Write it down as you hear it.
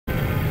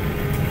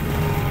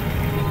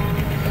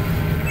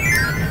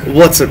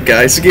What's up,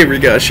 guys? Gamer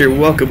Gosh here.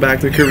 Welcome back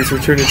to Kirby's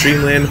Return to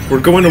Dreamland. We're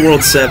going to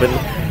World 7.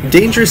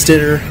 Dangerous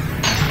Dinner.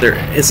 There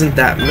isn't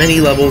that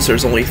many levels.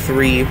 There's only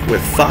 3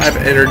 with 5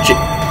 energy.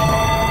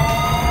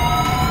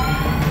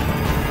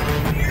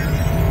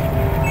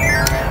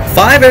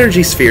 5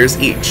 energy spheres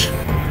each.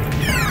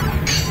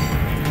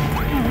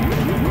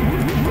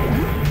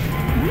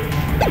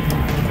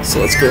 So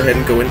let's go ahead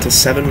and go into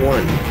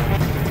 7-1.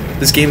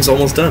 This game's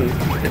almost done.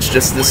 It's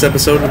just this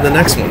episode and the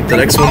next one. The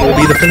next one will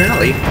be the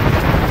finale.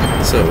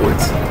 So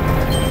it's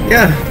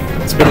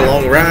been a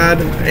long ride,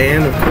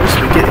 and of course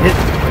we get hit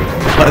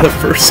by the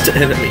first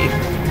enemy.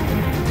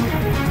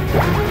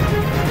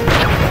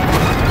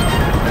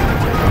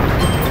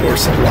 Of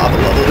course, a lava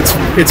level.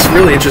 It's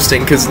really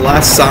interesting because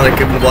last Sonic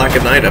and the Black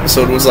and Night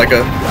episode was like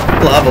a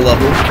lava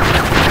level.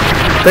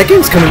 That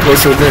game's coming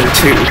closer than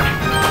 2.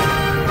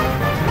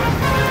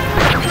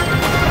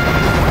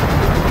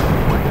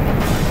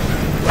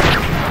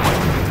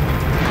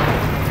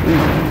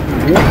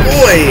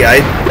 Boy, I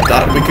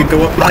thought we could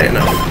go up high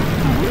enough.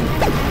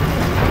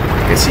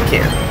 I guess you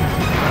can.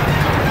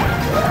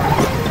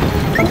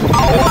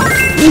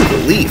 Ooh, the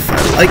leaf. I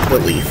like the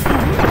leaf.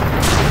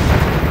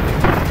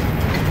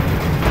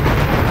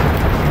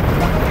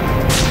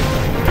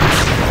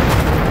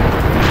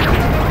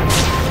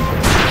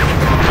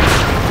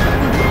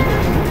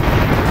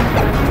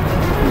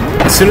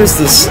 As soon as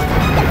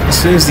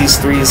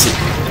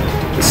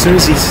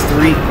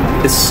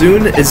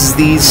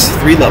these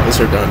three levels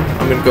are done,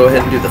 I'm going to go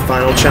ahead and do the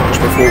final challenge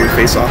before we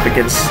face off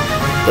against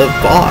the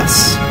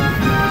boss.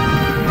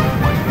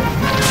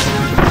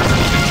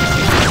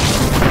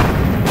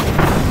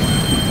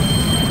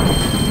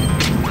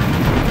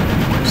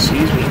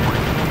 Excuse me.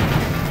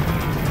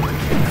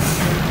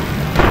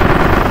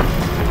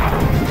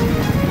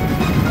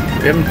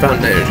 We haven't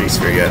found an energy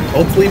sphere yet.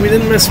 Hopefully we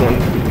didn't miss one.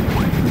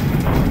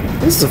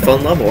 This is a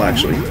fun level,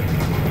 actually.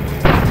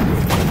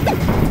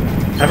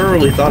 I haven't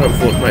really thought of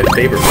what my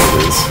favorite one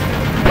is.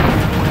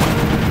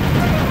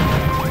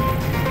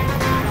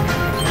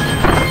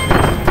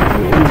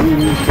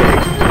 Okay.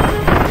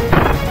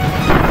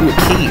 Ooh, a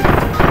key.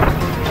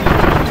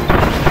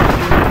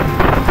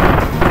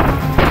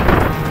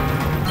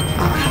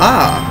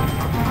 Aha!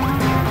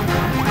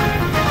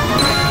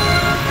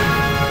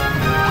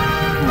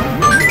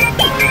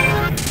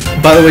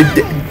 By the way,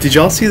 did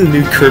y'all see the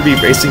new Kirby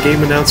racing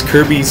game announced?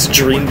 Kirby's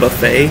Dream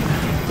Buffet?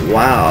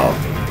 Wow.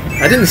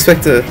 I didn't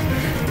expect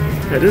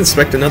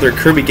another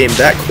Kirby game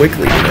that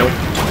quickly, you know?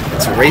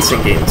 It's a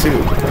racing game,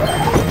 too.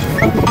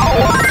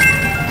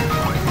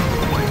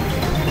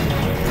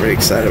 Pretty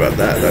excited about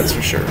that, that's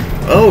for sure.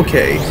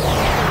 Okay.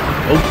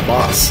 Oh,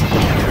 boss.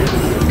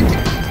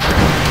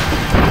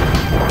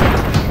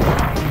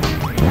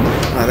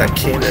 Ah, that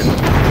cannon.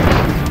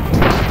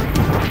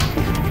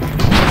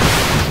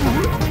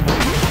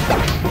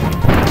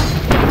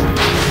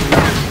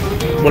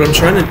 What I'm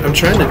trying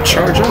to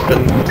charge up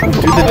and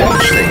do the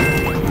dash thing.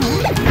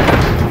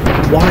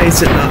 Why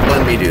is it not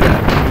letting me do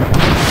that?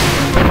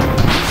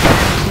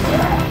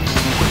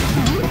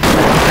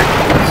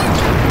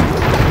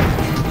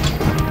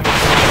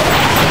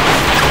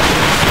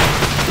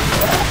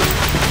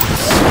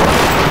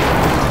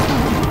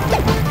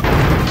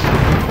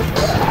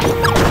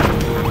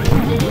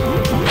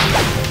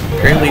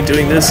 Apparently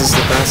doing this is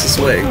the fastest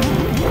way.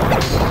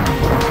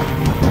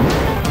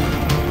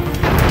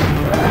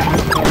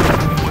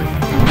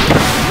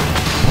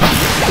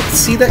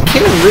 See, that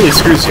cannon really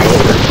screws you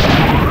over.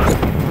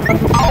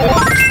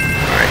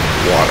 Alright,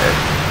 water.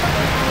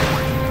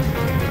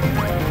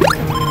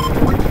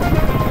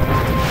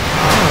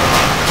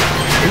 Ah,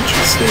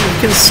 interesting. You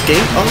can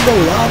skate on the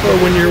lava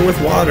when you're with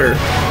water.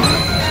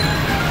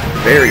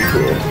 Very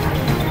cool.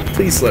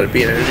 Please let it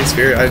be an energy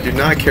sphere. I do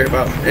not care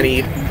about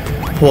any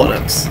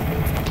 1-ups.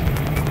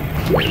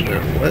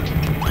 What?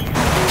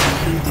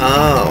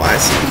 Oh, I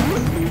see.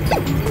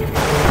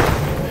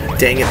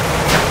 Dang it.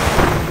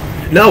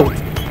 No!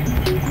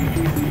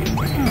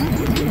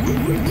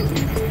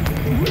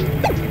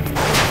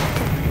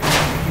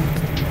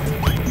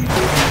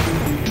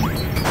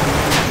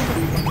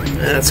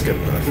 That's good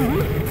enough.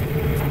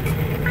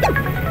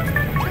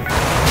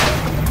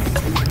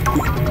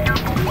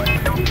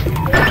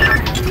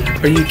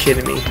 Are you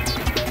kidding me?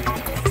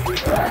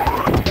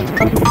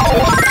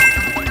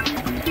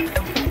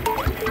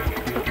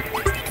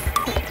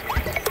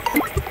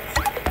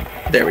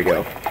 There we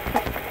go.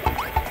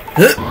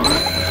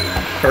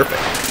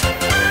 Perfect.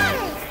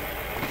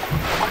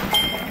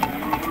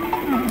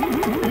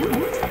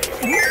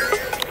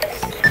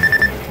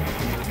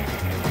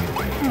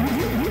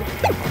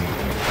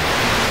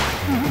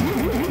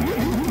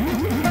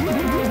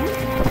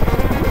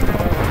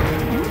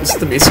 This is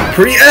the music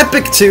pretty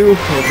epic too.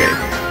 Okay.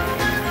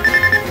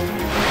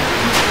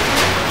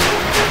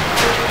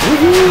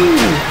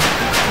 Woohoo!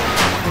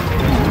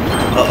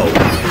 Uh-oh.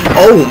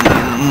 Oh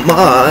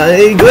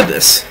my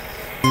goodness.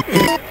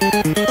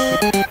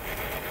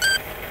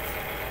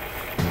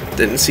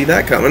 Didn't see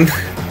that coming.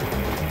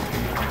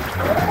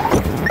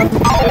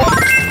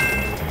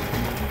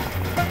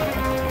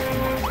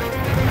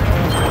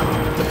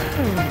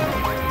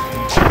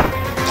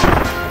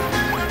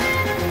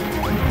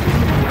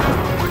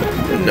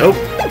 Nope,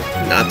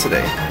 not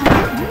today.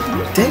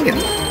 Dang it.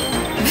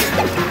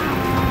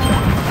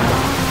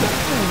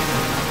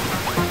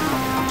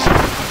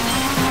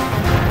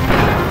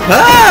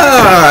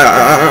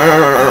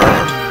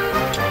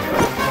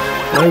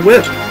 My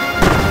whip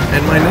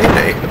and my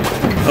nay-nay.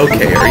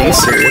 Okay, are you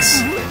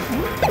serious?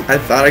 I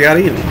thought I got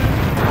eaten.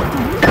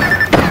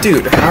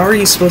 Dude, how are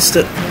you supposed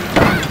to...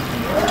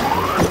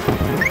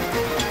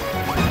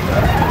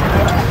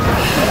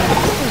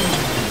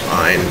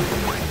 Fine.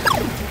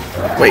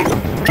 Wait,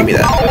 give me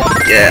that.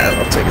 Yeah,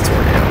 I'll take it to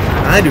her.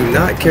 I do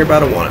not care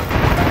about a 1-up.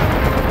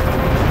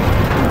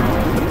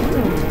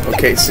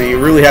 Okay, so you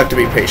really have to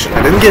be patient.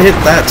 I didn't get hit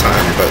that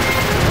time, but...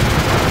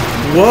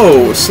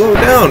 Whoa, slow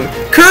down!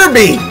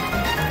 Kirby!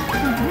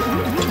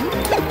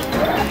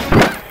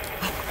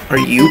 Are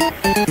you...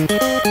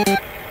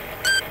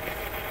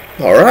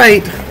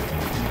 Alright.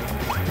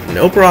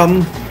 No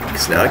problem,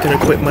 because now I can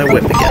equip my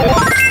whip again.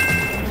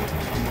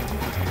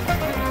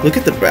 Look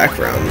at the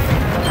background.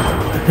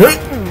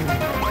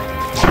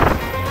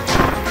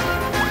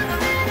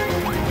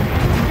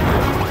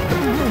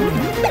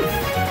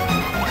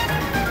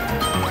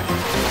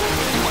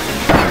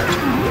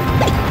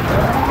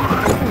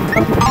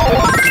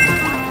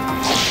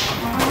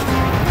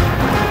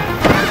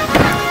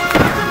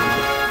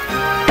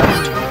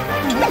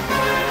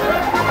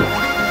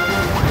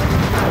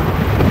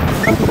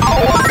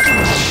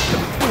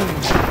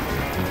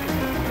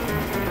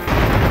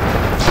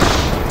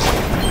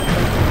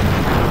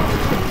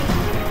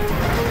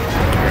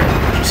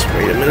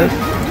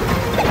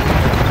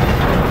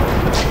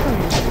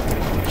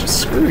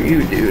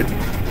 You, dude.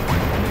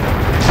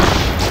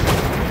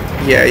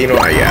 Yeah, you know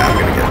what? Yeah, I'm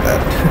gonna get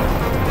that.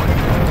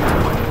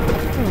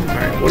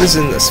 Alright, what is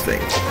in this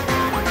thing?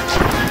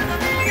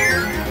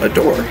 A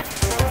door.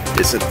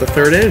 Is it the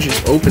third energy?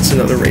 Oh, it's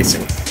another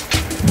racing.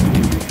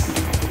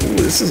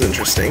 Ooh, this is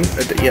interesting.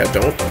 Yeah,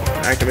 don't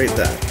activate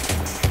that.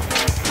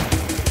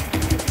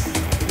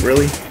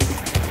 Really?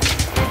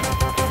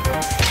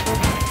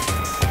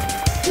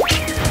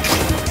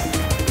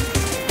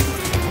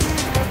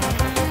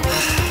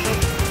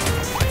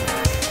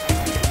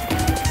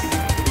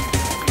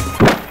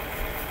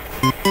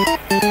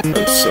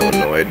 I'm so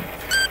annoyed.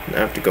 I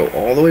have to go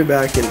all the way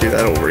back and do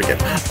that over again.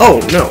 Oh,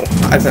 no!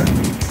 I thought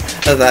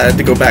I had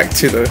to go back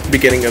to the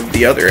beginning of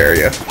the other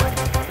area.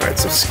 Alright,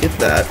 so skip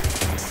that.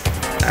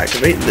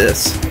 Activate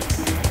this.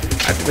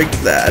 Activate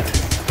that.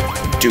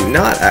 Do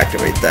not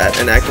activate that,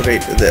 and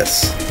activate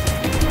this.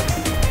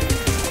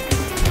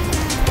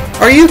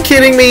 Are you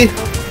kidding me?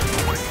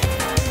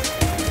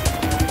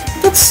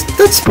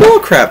 That's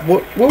bullcrap.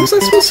 What was I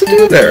supposed to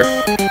do there?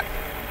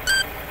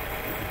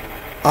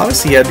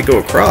 Obviously you had to go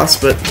across,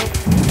 but...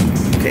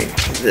 Okay,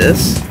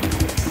 this.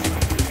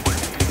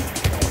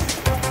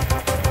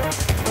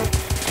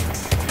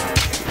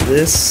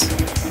 This.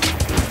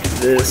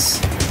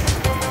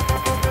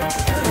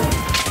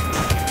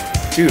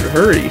 Dude,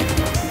 hurry.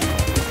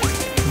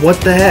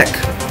 What the heck?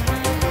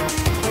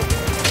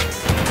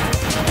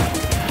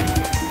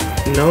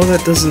 No,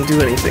 that doesn't do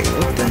anything.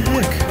 What the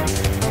heck?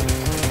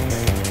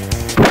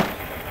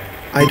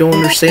 I don't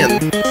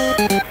understand.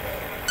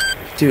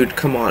 Dude,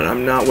 come on,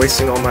 I'm not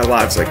wasting all my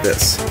lives like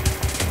this.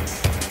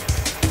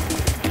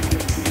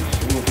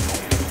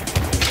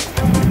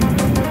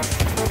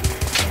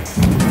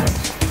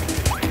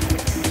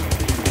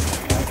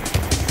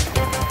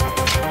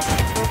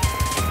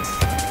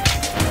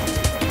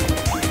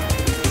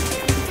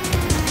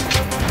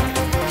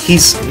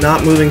 He's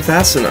not moving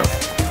fast enough.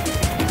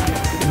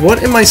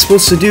 What am I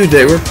supposed to do,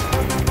 Dayward?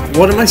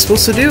 What am I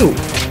supposed to do?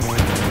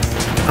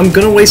 I'm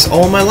gonna waste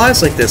all my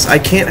lives like this. I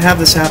can't have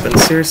this happen.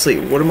 Seriously,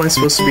 what am I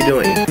supposed to be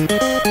doing?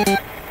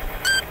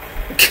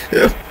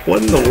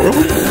 What in the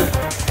world?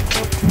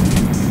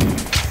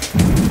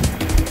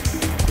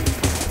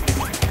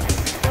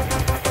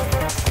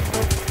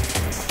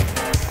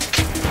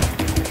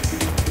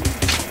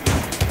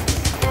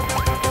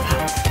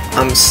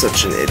 I'm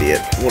such an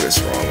idiot. What is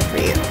wrong with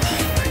me?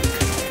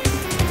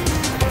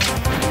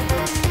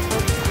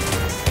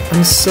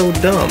 I'm so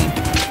dumb.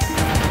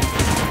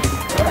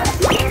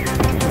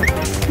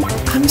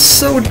 I'm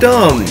so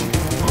dumb.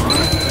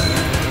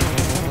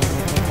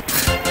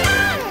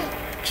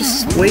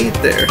 Just wait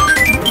there.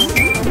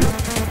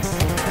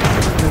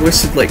 I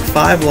wasted like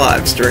 5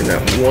 lives during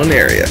that one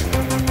area.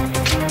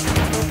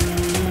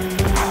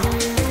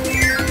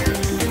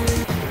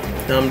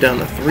 Now I'm down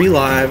to 3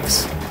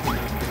 lives.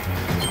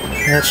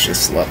 That's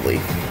just lovely.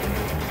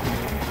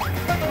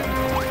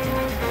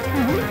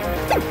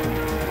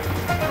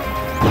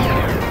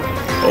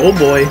 Oh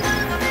boy,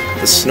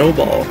 the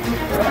snowball.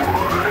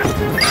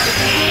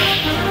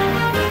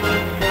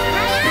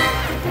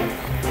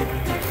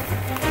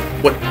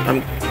 What?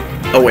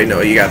 Oh wait, no,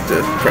 you got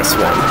to press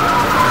 1.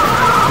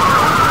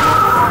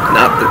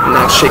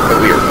 Not shake the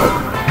wheel. No.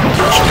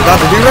 What I'm about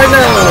to do right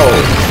now.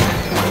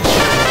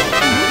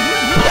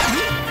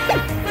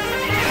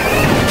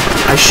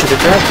 I should have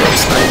grabbed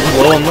those. I'm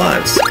low on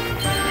lives.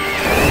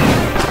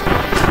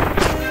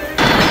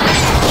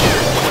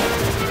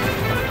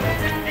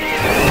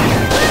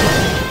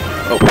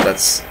 Oh,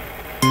 that's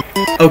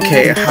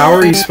Okay, how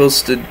are you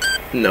supposed to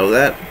know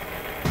that?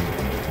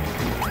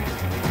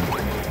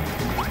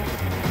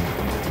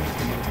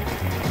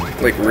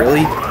 Like,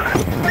 really?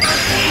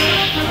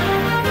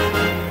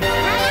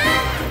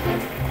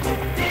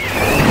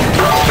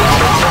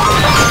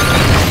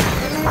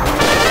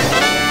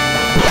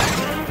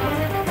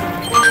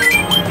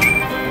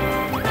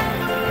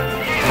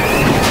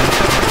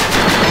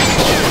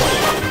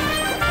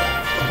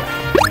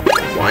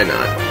 Why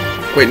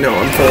not? Wait, no,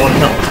 I'm full on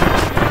health.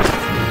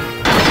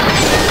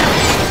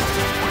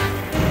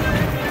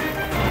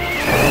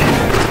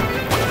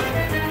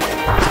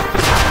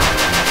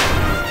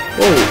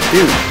 Whoa,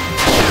 dude.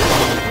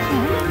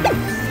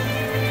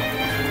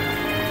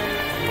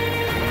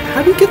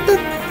 How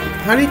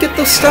do you get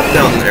those stuff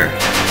down there?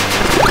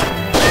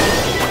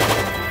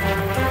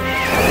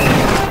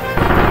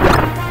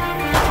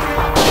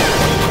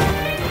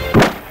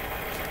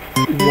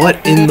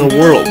 What in the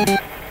world?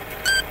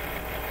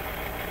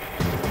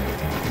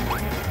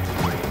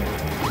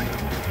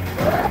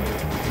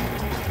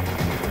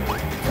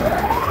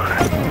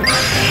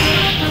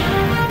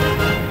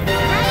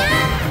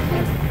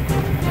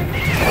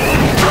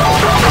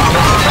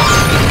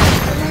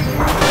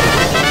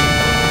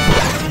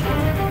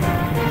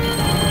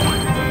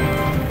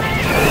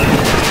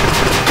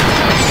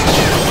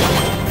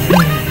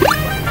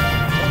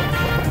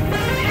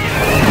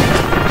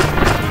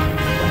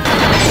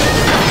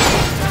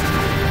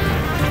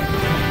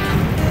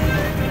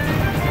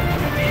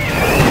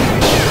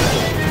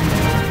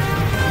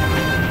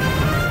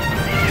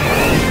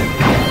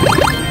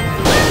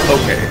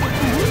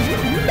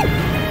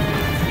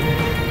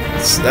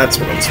 That's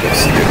what I'm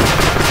supposed to do.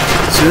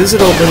 As soon as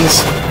it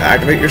opens,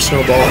 activate your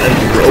snowball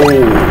and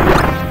roll.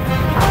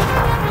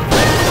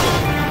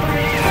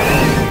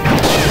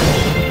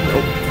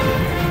 Nope.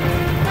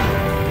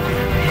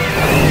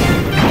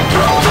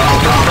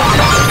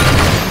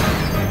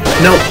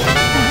 Nope.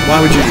 Why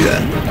would you do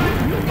that?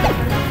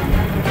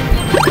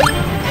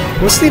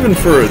 It wasn't even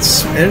for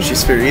its energy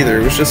sphere either,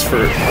 it was just for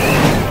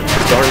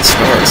darn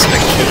stars and a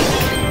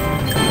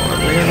cake. Come on,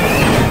 man.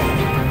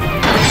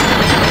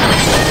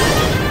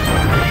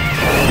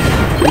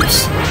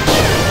 Oops.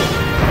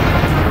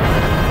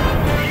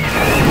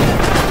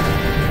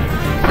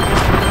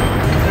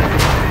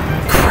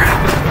 Crap.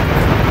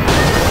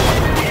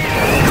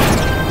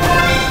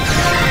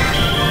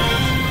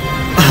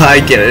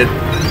 I get it.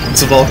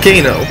 It's a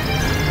volcano.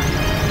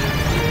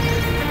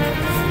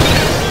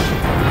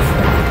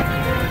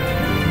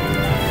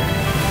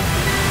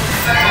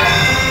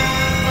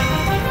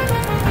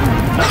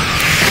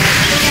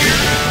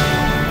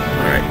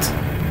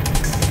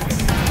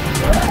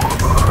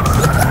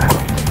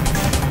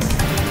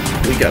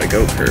 Gotta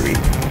go, Kirby.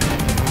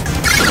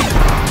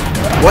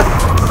 What?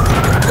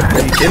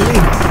 Are you kidding me?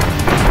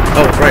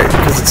 Oh, right,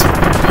 because it's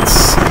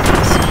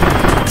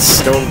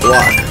stone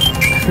block.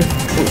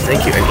 Oh,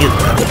 thank you, I needed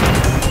that.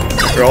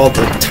 After all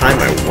the time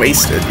I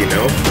wasted, you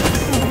know?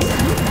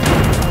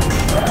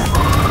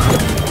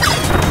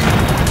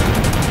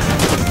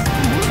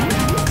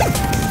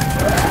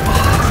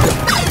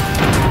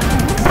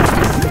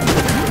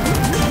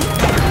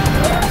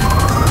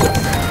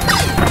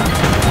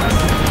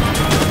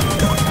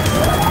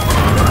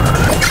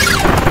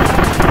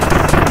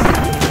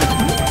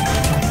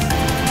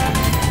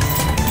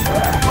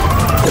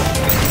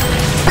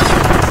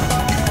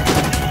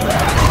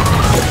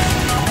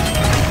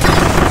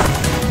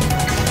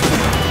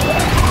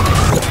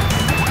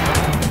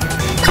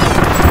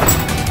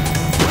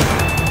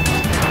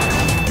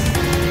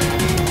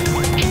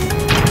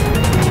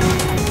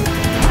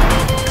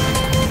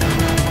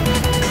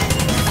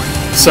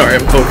 Sorry,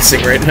 I'm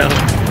focusing right now.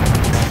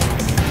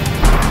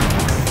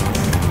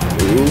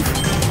 Move.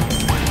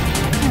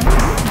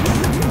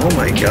 Oh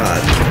my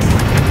god.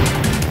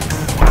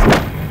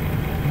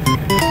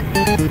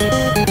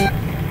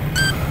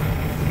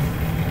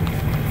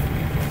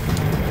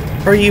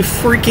 Are you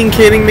freaking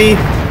kidding me?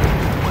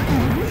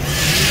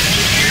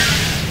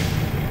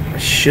 I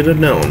should have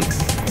known.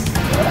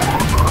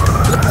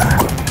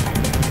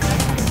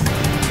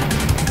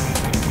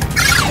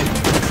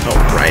 Oh,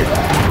 right.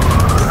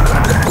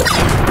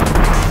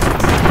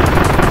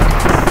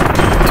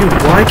 Dude,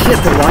 why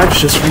can't the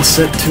lives just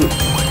reset to...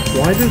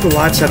 Why do the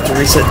lives have to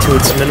reset to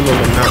its minimum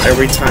amount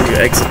every time you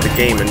exit the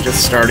game and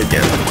just start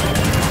again?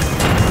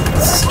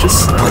 It's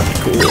just not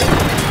cool.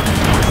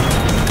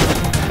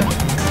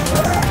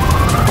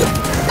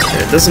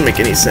 And it doesn't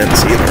make any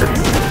sense either.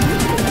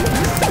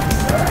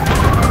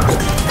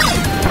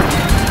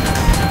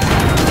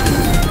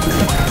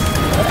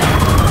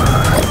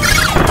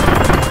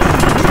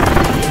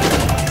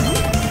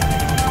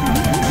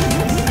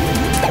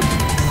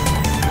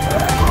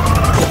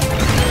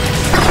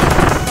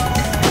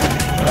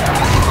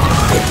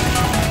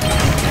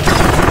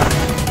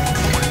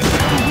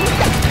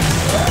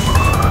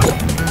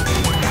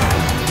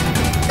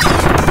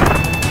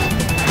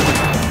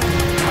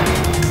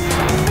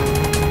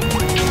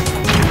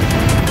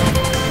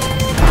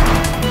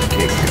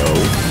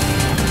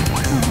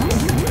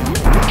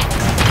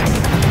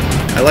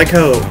 I like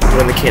how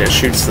when the cannon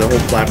shoots, the whole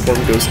platform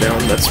goes down.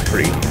 That's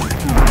pretty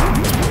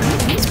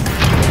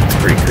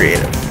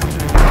creative.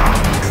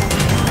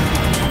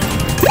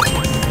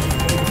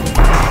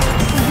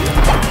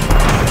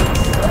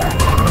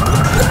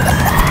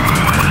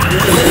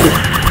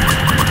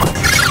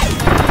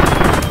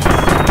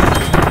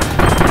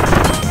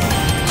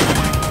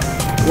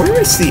 Where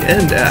is the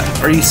end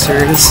at? Are you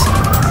serious?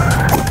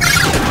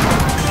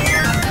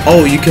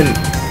 Oh, you can...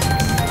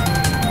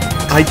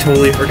 I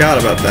totally forgot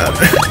about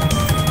that.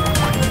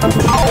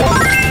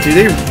 Do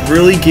they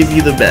really give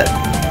you the bet?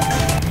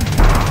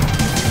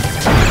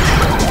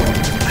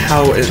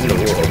 How in the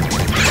world?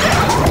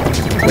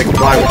 Like,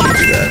 why would you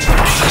do that?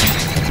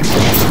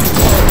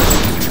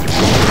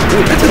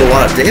 Ooh, that did a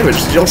lot of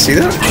damage. Did y'all see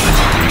that?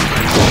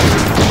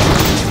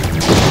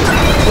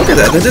 Look at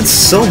that. That did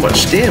so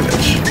much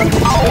damage.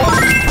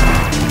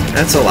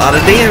 That's a lot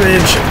of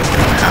damage.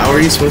 How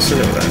are you supposed to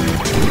know that?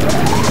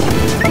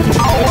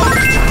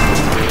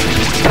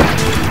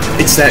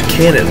 It's that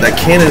cannon. That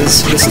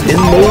cannon's just in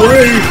the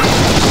way.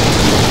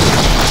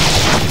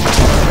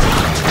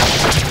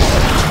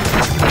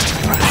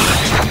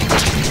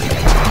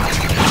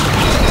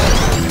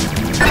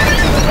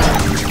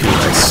 Dude,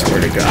 I swear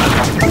to God.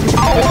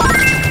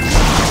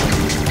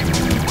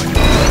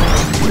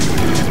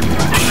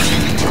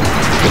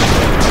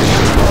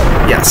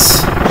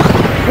 Yes.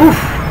 Whew.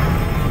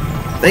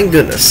 Thank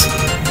goodness.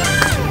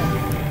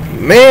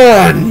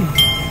 Man!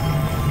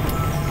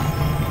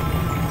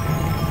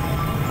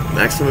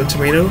 Maximum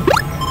tomato?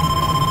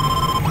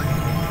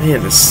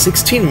 Man, it's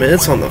 16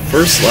 minutes on the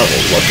first level.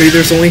 Luckily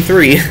there's only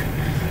 3.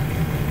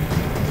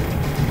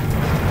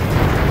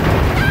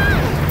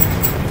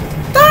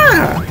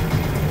 Ah!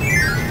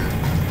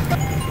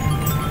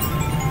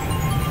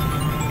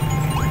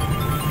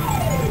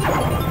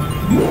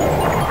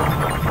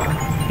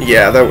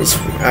 Yeah, that was...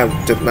 I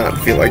did not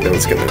feel like that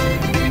was gonna...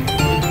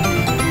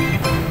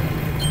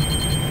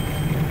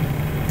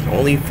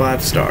 Only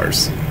 5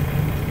 stars.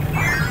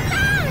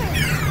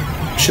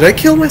 Should I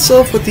kill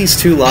myself with these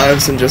 2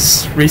 lives and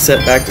just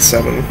reset back to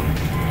 7?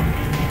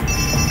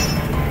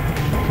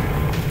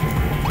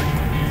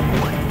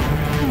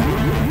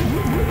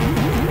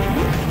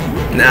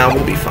 Nah,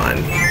 we'll be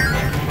fine.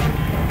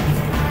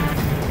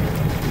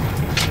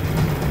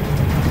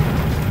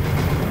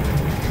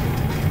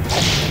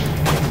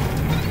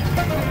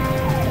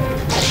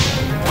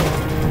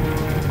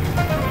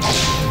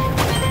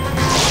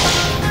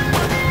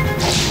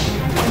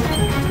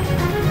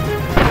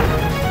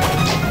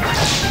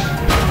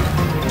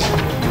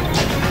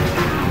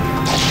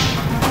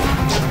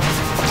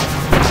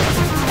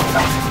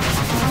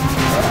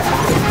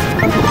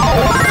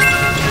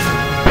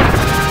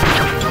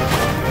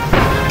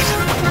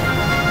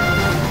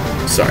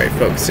 Sorry,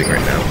 focusing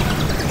right now.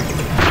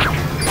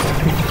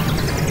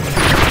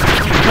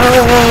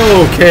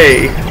 Oh,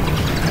 okay.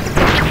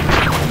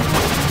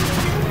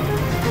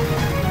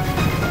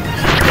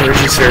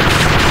 Energy's here.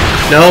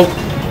 No,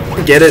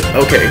 get it?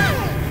 Okay.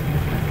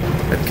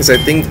 Because I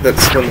think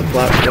that's when the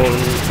platform...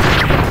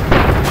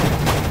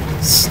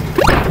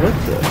 What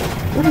the?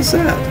 What is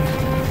that?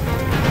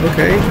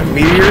 Okay, a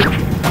meteor?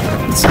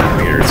 It's not a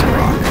meteor, it's a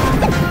rock.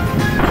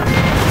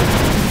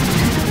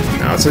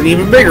 Now it's an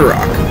even bigger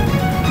rock.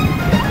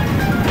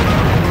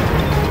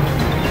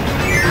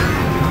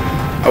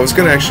 I was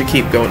gonna actually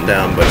keep going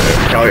down, but I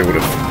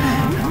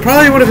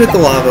probably would have hit the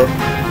lava.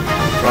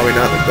 Probably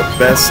not the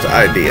best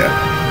idea.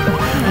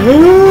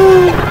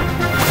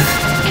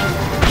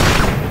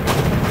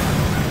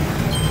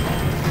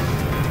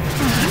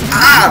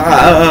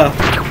 Ah!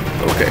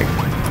 Okay.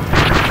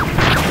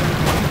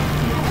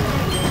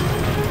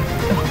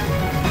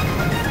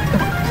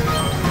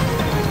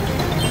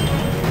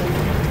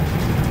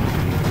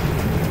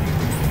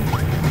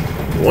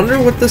 Wonder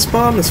what this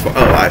bomb is for.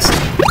 Oh, I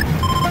see.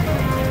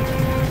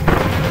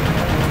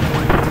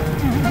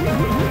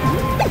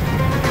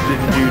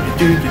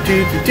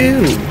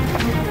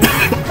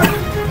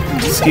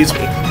 Excuse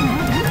me.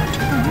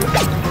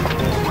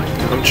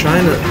 I'm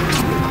trying to...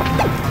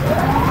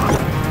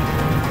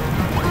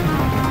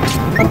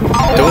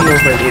 Don't know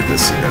if I need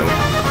this, you know.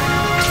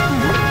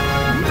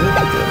 What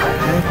the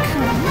heck?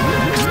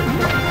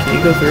 Can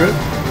you go through it?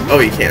 Oh,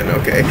 you can,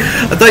 okay.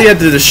 I thought you had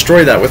to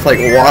destroy that with, like,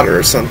 water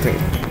or something.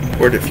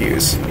 Or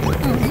diffuse.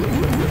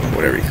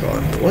 Whatever you call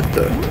it. What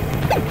the...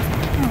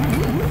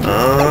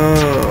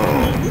 Oh...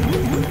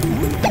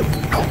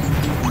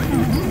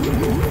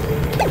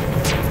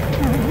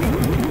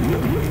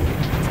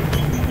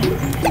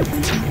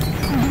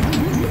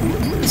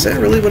 Is that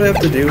really what I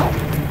have to do?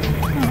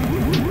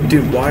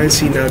 Dude, why is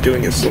he now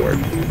doing his sword?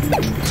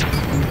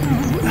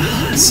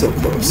 Ah, so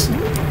close.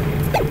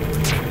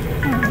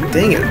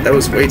 Dang it, that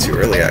was way too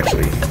early,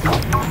 actually.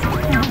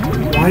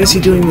 Why is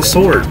he doing the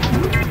sword?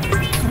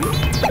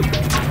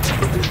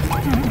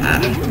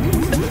 Ah.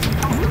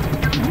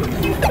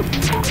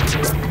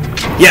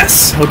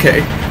 Yes, okay.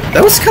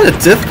 That was kind of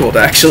difficult,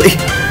 actually.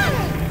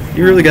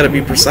 You really gotta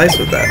be precise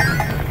with that.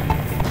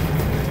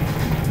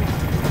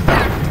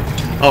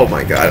 Oh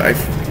my god,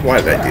 Why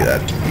did I do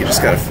that? You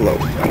just gotta float.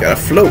 You gotta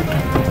float.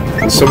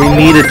 So we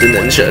needed the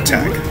ninja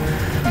attack.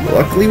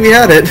 Luckily we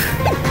had it.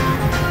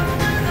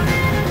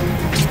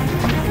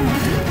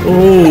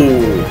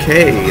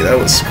 Okay, that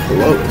was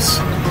close.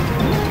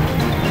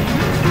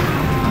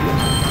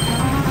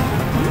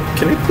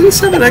 Can I please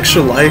have an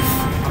extra life?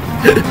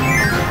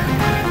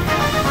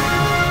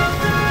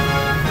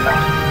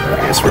 I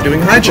guess we're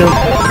doing high jump.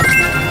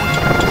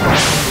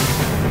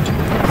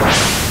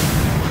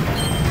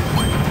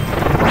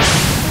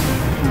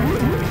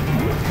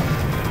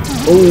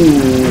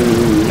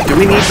 Oh, do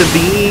we need the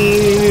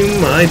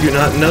beam? I do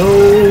not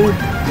know.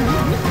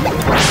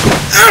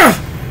 Ah!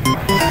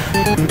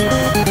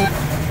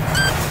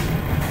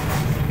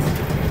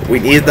 We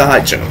needed the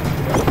high jump.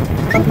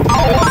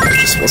 It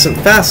just wasn't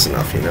fast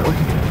enough, you know.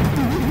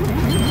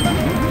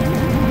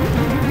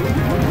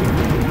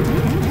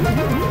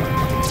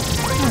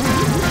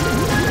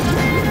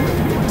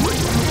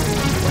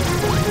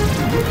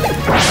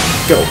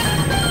 Go.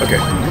 Okay.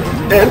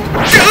 And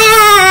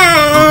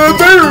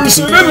there's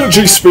an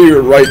energy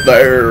sphere right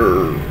there.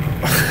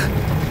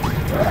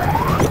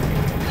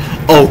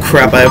 Oh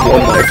crap! I have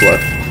 1 life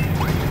left.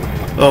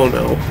 Oh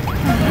no,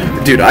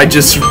 dude!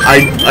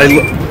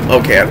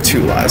 Okay, I have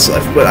 2 lives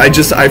left, but I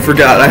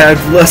forgot I had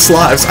less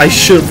lives. I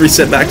should have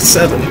reset back to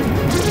 7.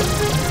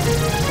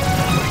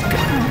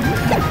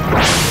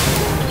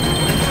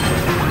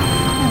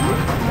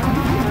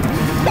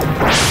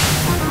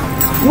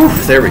 Whew,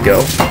 there we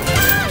go.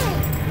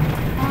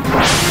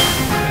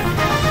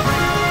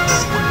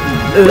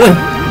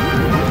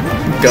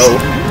 Go.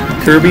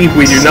 Kirby,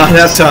 we do not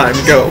have time.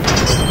 Go.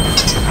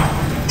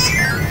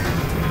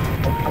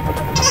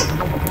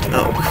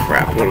 Oh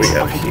crap, what do we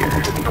have here?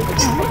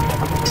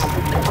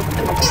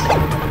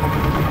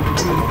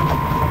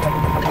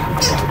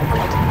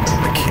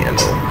 A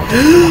candle.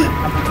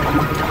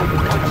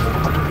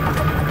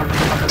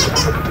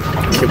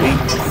 Can we?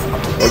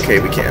 Okay,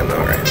 we can,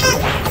 alright.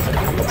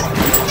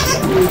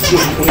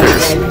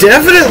 There's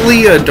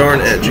definitely a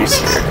darn edgy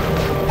sphere.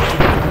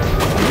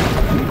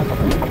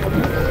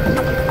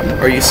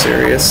 Are you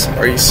serious?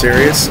 Are you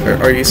serious?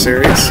 Are you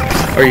serious?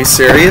 Are you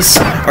serious?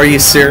 Are you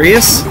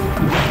serious?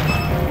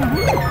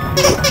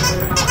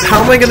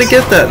 How am I gonna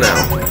get that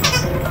now?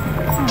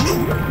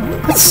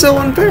 That's so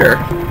unfair.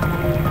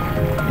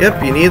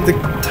 Yep, you need the...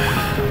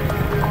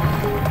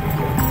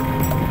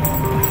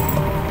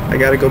 I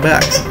gotta go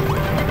back.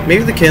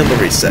 Maybe the candle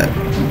reset.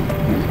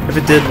 If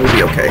it did, we'll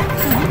be okay.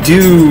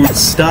 Dude,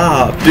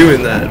 stop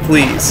doing that,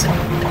 please.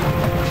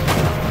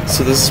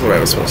 So this is what I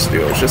was supposed to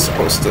do. I was just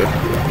supposed to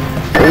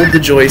hold the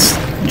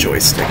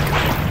joystick.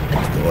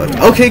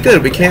 Okay,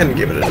 good. We can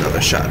give it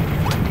another shot.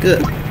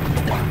 Good.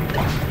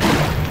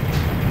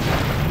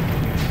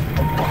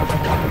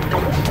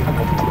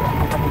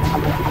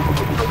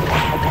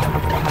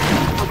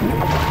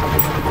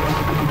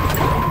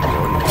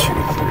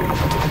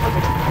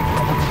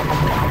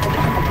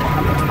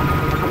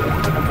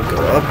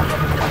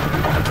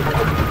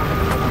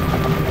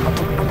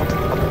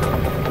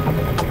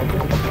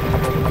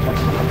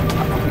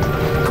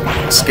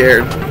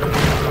 Scared.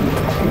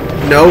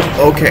 Nope.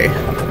 Okay.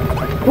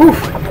 Whew.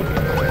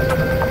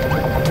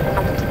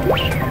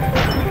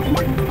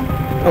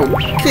 Oh,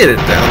 get it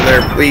down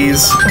there,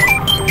 please.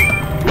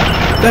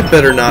 That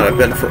better not have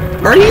been for...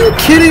 Are you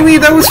kidding me?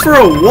 That was for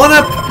a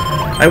 1-up?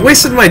 I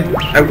wasted...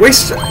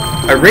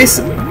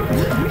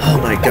 Oh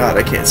my god,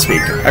 I can't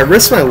speak. I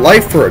risked my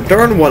life for a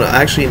darn 1-up.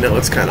 Actually, no,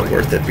 it's kind of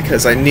worth it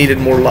because I needed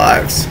more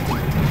lives.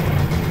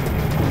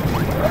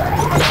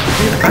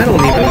 I don't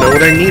even know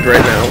what I need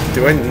right now.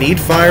 Do I need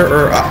fire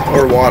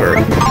or water?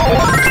 Oh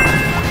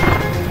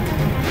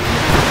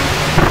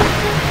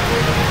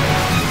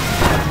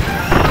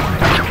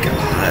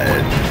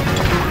God.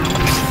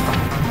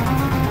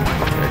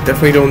 I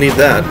definitely don't need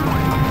that.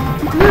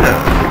 Yeah,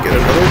 we get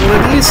another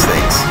one of these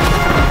things.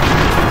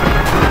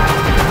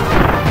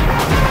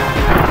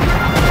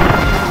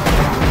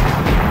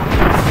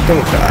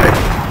 Don't die.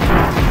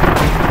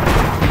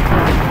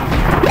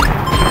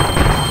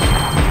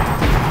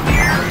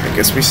 I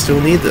guess we still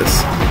need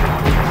this.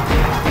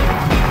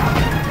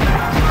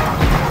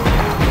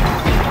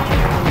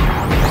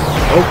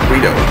 Oh, we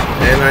don't.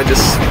 And I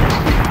just...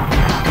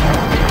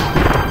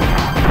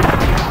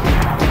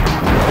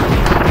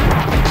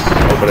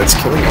 Oh, but it's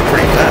killing me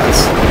pretty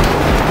fast.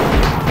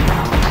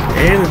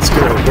 And it's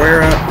gonna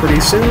wear out pretty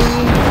soon.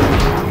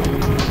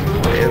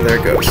 And there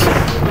it goes.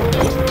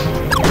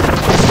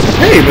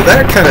 Hey, but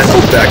that kind of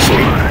helped,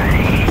 actually.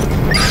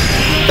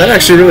 That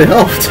actually really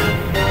helped.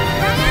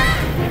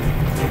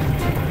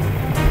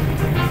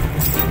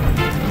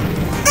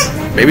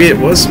 Maybe it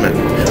was meant...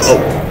 Oh.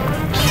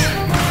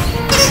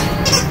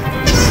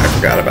 I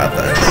forgot about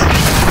that.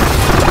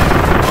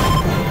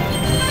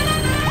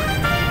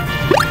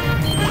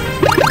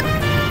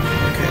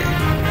 Okay.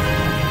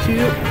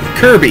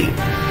 Kirby!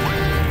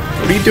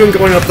 What are you doing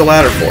going up the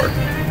ladder for?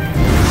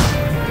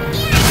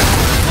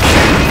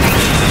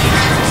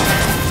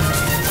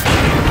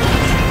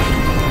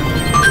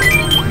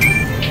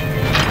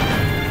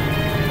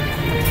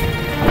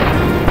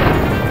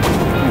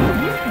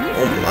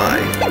 Oh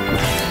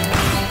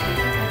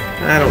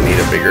I don't need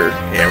a bigger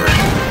hammer.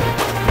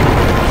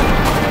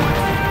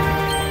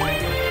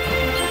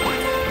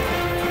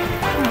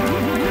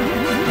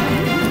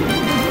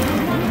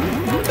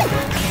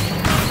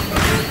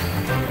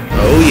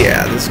 Oh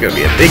yeah, this is gonna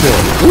be a big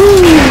one.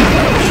 Woo!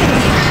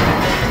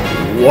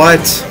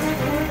 What?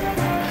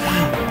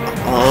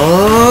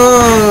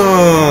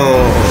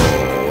 Oh,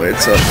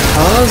 it's a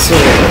puzzle.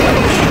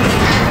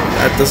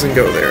 That doesn't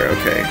go there,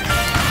 okay.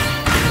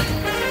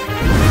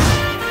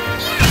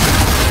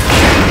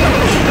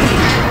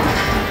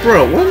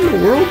 Bro, what in the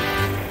world?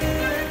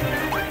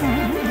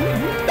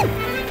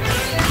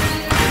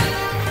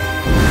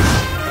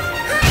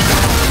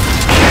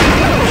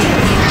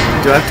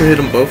 Do I have to hit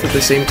them both at the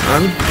same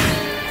time?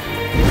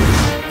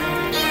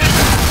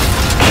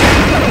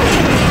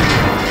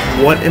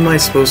 What am I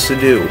supposed to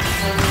do?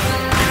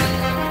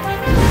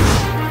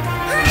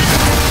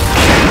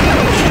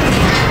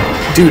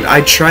 Dude,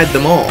 I tried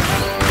them all.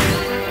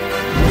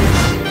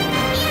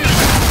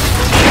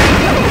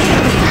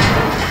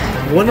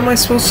 What am I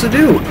supposed to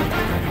do?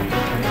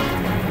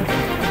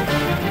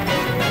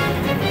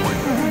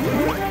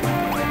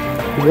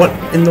 What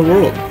in the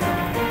world?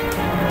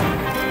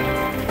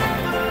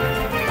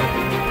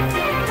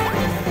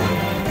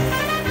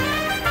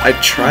 I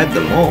tried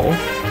them all.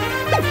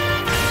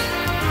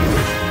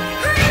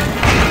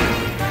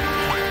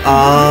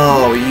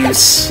 Oh, you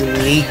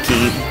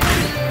sneaky.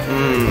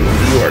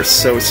 You are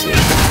so sneaky.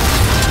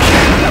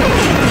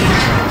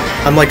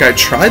 I'm like, I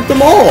tried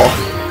them all.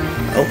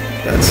 Oh,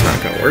 that's not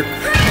gonna work.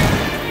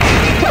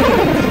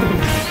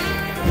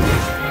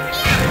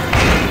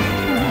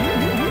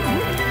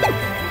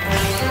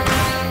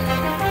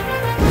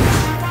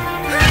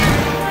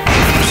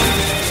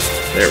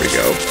 There we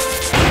go.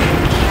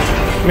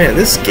 Man,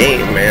 this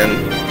game, man.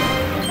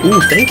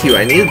 Ooh, thank you,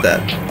 I needed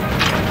that.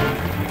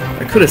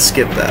 I could have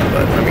skipped that,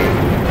 but, I mean,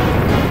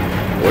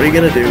 what are you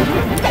gonna do?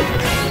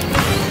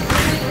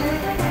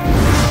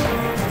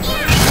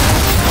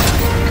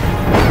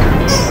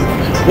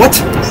 What?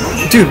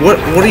 Dude, what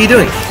are you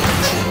doing?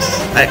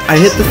 I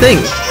hit the thing.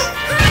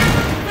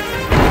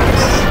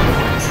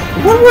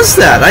 What was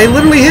that? I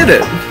literally hit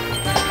it.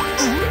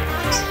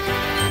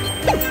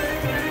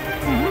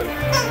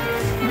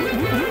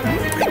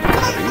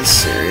 Are you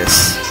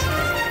serious?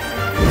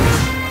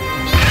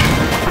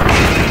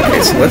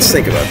 Okay, so let's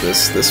think about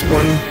this. This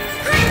one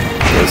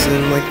goes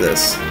in like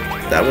this.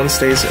 That one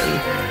stays in.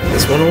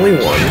 This one only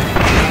one.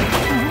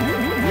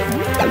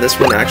 And this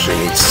one actually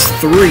needs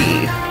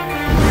 3.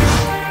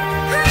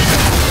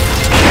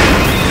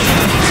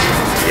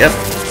 Yep.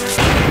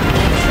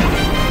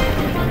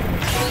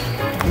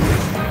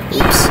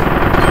 Oops.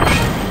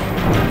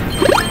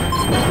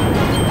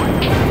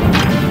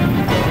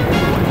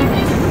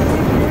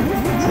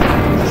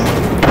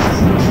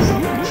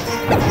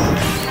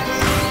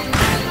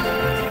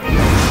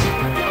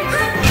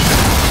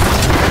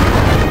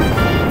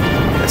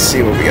 Let's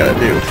see what we gotta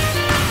do.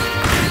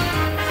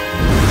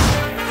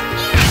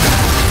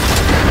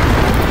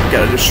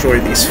 Gotta destroy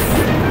these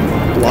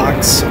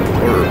blocks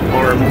or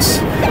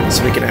arms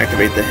so we can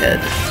activate the head.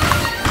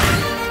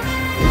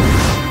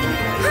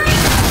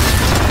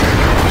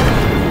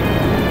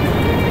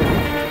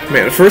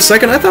 Man, for a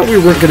second I thought we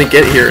weren't gonna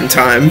get here in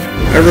time.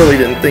 I really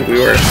didn't think we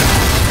were.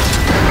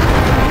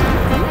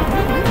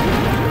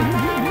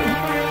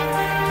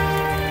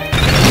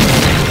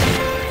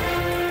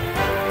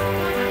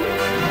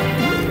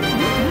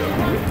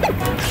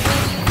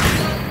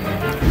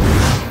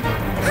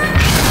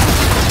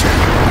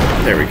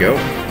 There we go.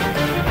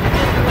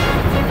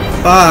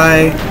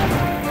 Bye!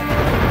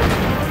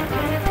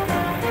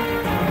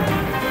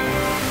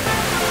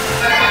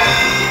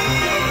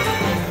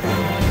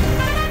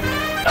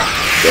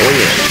 Going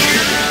in.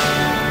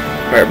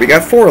 Alright, we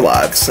got 4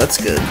 lives. That's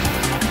good.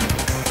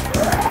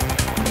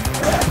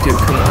 Dude,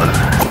 come on.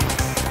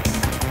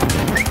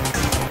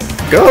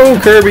 Go,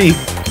 Kirby!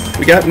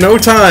 We got no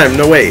time,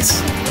 no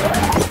waste.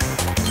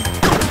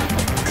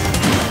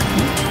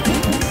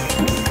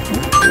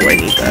 Oh, I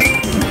need that.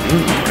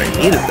 I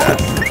needed that.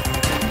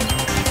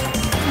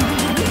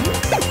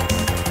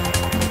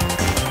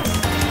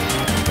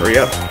 Hurry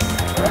up.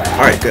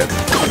 Alright, good.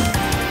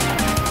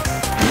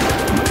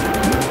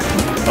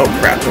 Oh,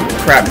 crap.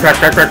 Crap, crap,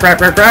 crap, crap, crap,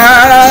 crap,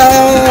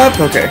 crap!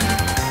 Okay.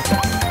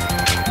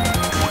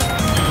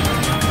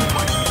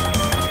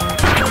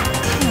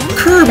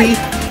 Kirby!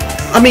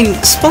 I mean,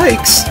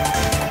 spikes!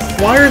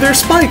 Why are there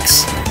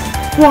spikes?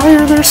 Why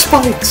are there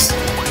spikes?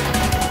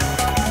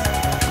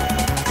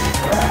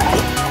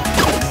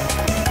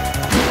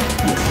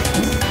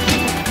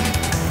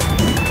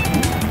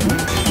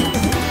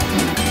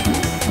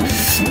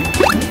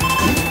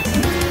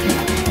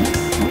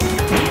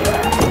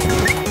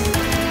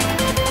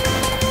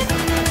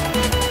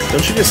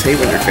 Don't you just hate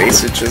when your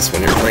face itches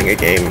when you're playing a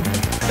game?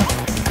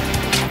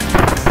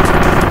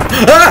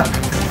 Ah!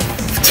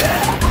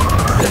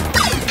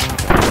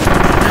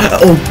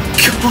 Oh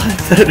god,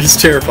 that is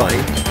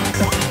terrifying.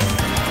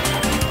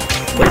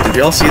 Like, did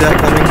y'all see that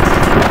coming?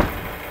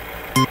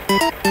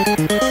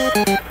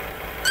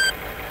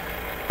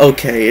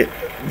 Okay,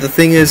 the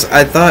thing is,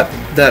 I thought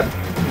that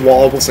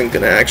wall wasn't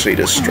gonna actually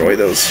destroy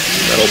those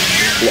metal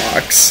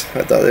blocks.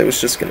 I thought it was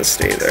just gonna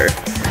stay there.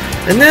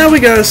 And now we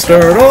gotta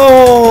start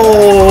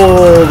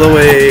all the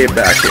way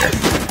back here.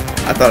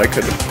 I thought I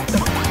could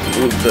have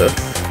moved the...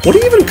 What do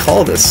you even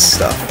call this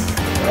stuff?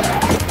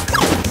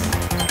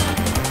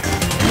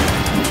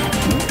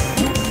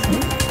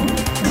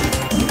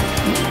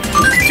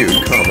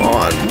 Dude, come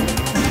on.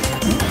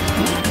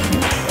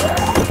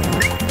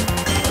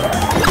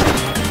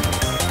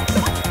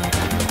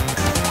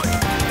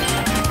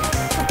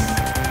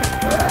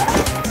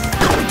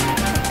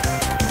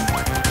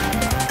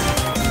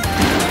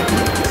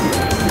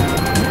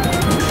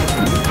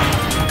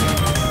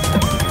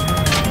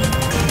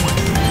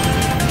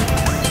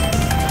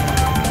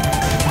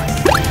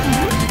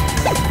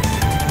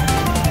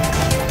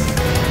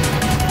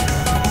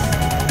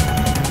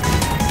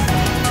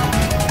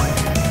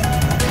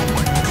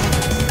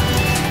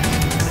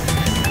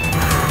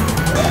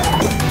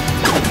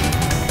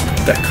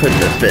 That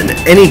couldn't have been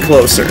any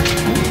closer.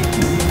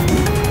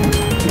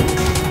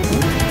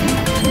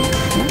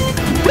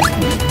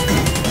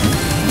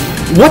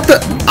 What the?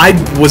 I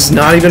was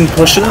not even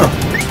pushing up.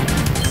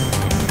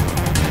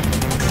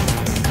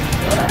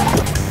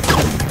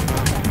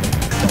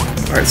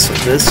 Alright, so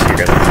this, you're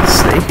gonna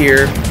stay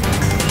here.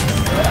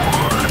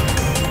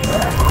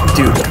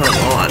 Dude, come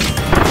on.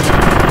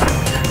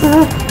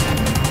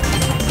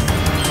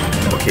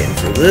 Okay, and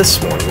for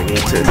this one, we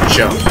need to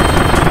jump.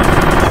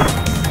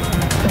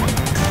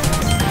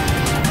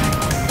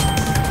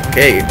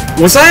 Okay,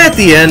 was I at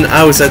the end?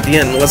 I was at the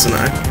end, wasn't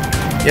I?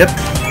 Yep.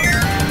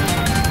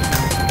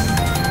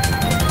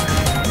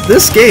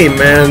 This game,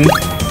 man.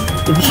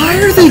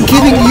 Why are they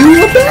giving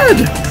you a bed?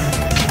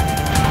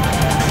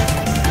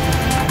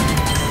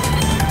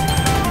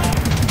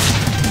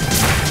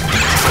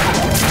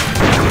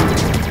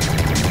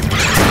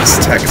 This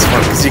attack is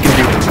fun because you can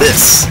do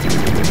this.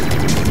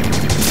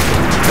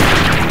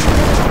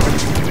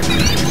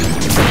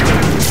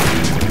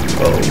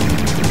 Oh.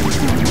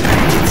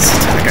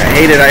 I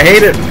hate it, I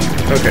hate it!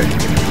 Okay.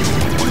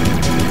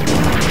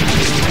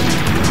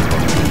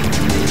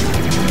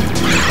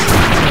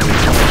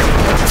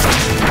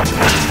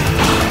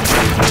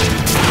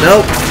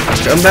 Nope.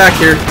 Come back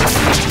here.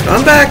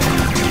 Come back!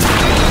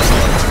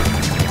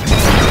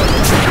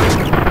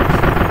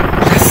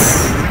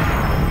 Yes!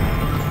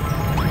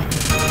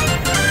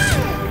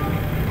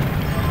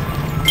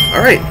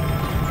 Alright.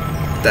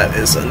 That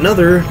is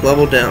another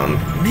level down.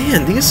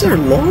 Man, these are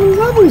long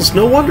levels.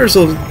 No wonder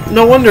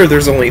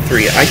there's only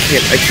 3. I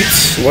keep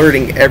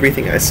slurring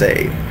everything I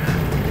say.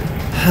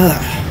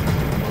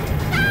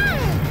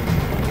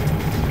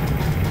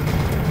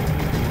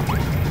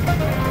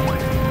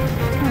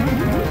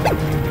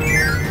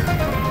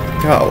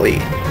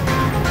 Golly.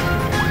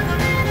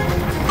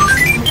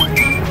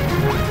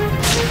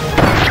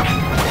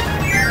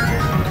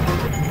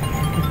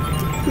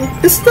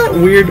 Isn't that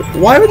weird?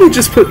 Why would they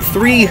just put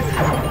 3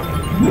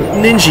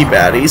 ninja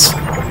baddies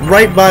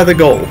right by the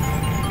goal?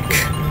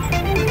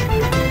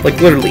 Like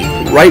literally,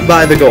 right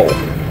by the goal.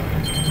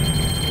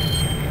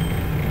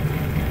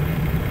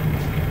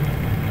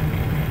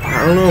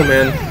 I don't know,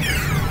 man.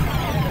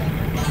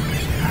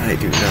 I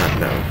do not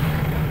know.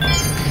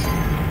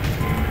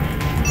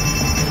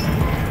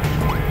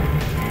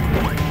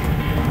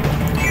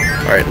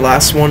 Alright,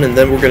 last one, and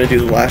then we're gonna do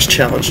the last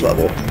challenge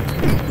level.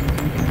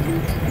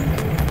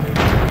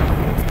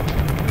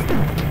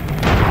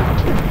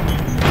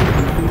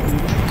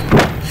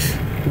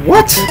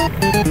 What?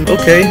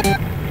 Okay.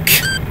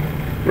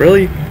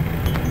 Really?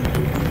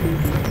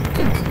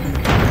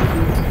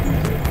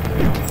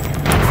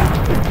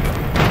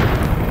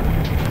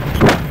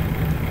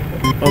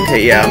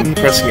 Okay, yeah, I'm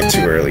pressing it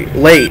too early.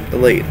 Late.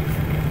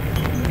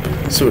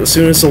 So as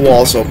soon as the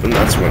wall's open,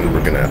 that's when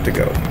we're gonna have to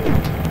go.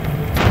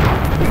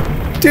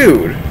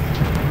 Dude!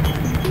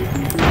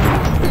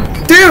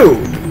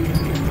 Dude!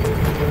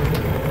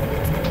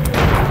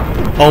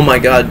 Oh my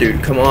god,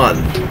 dude, come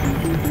on.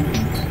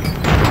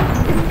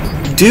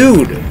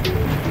 Dude!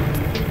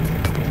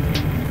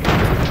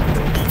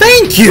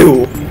 Thank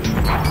you!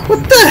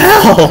 What the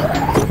hell?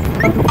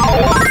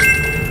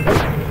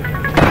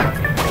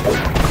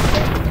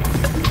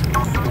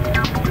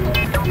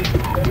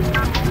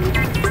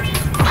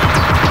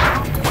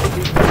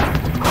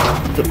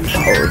 The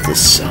power of the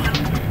sun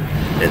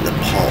in the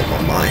palm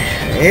of my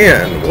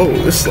hand. Whoa,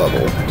 this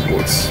level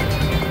looks...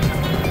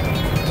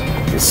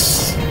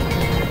 This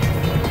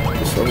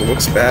level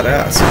looks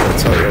badass, I'll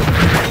tell you.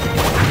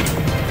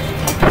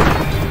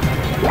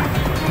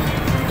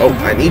 Oh,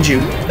 I need you.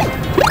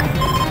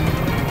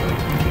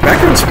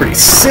 Background's pretty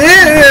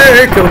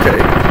sick.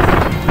 Okay.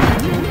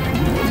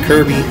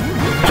 Kirby,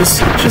 what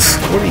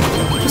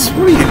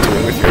are you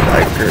doing with your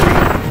life, Kirby?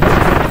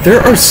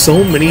 There are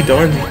so many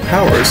darn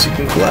powers you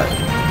can collect.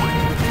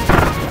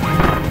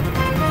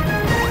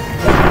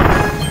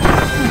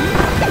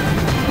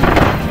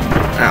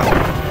 Ow.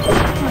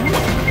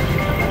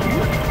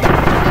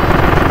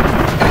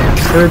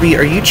 Kirby,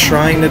 are you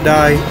trying to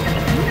die?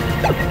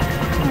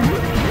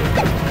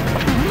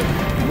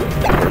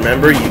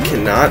 remember, you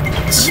cannot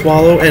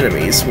swallow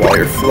enemies while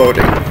you're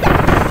floating.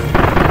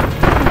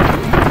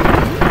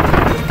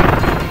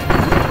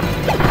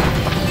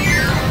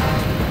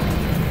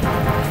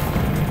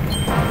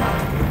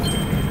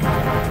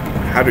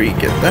 How do you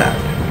get that?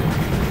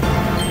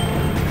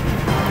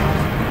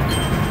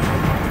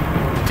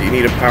 Do you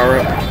need a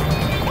power-up?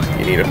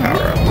 You need a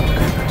power-up.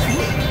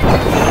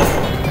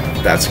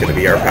 That's gonna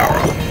be our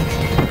power-up.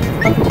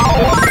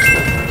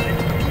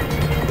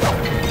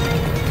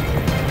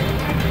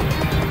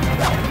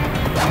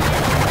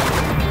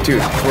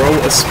 Dude, throw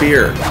a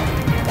spear.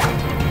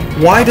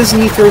 Why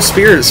doesn't he throw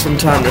spears from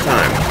time to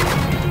time?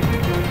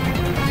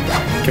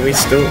 Can we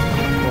still...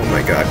 Oh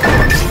my god,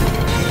 come on.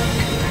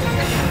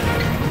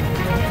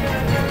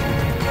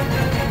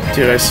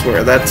 Dude, I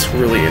swear, that's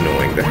really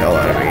annoying the hell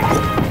out of me.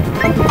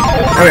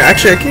 I mean,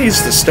 actually, I can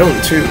use the stone,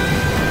 too.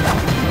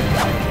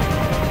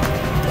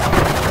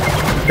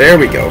 There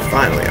we go,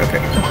 finally,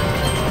 okay.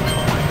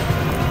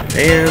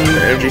 And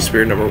energy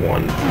spear number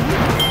 1.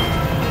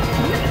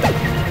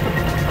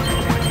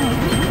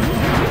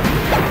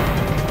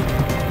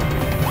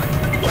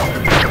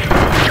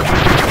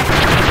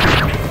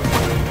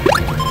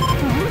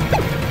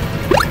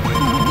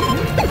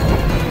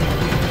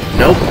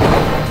 Nope.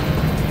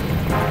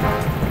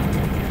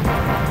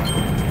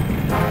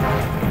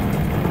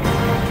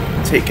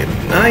 Take it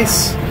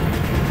nice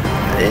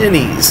and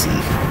easy.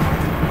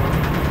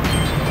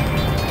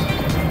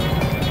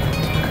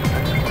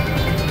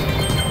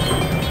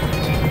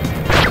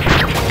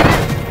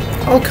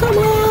 Oh, come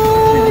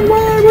on!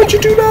 Why would you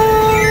do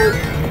that?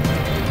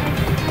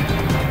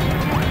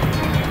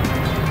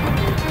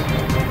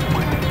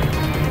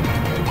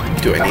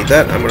 Do I need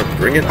that? I'm gonna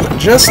bring it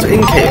just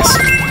in case.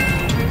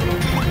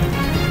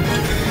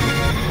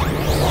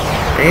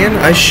 And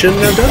I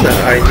shouldn't have done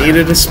that. I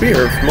needed a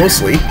spear,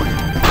 mostly.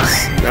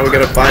 Now we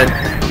gotta fight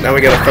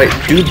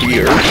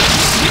Dubier.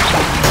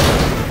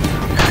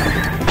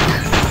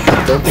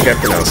 I don't think I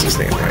pronounced his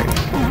name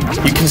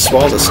right. You can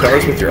swallow the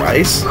stars with your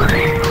ice?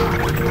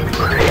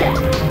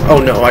 Oh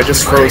no, I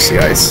just froze the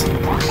ice.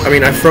 I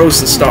mean, I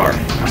froze the star.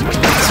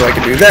 So I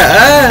can do that.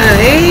 Ah,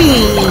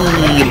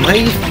 hey!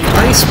 My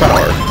ice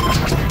power.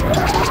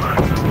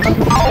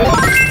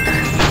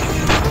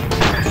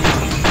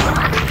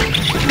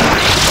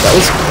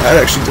 That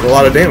actually did a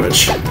lot of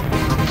damage.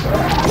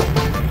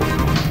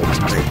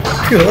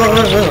 Oh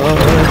my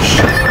gosh.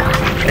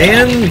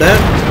 And that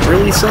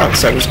really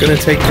sucks. I was gonna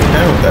take him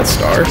down with that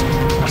star.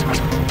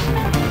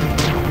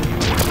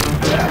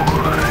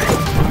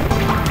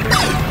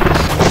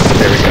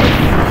 There we go.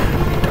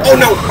 Oh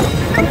no!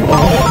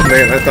 Oh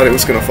man, I thought it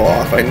was gonna fall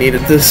off. I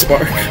needed this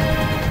spark.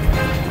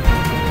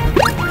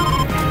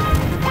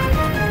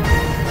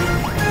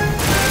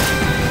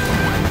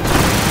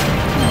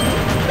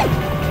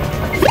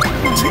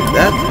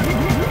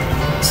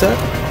 That?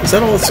 Is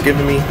that all it's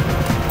giving me?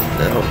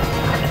 No.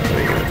 What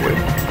are you gonna do?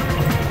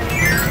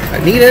 I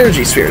need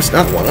energy spheres,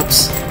 not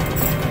 1-ups.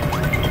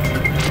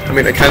 I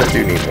mean, I kind of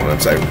do need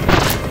 1-ups. I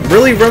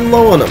really run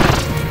low on them.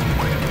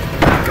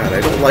 God,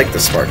 I don't like the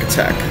spark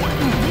attack.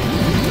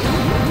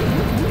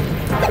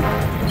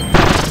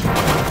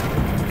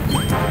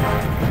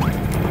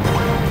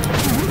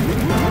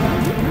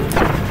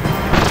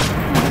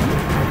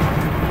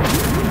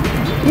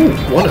 Ooh,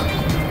 1-up.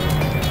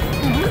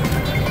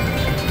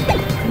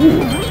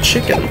 Ooh,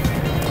 chicken.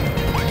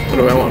 What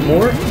do I want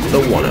more? The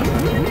 1-up.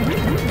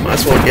 Might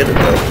as well get it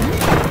though.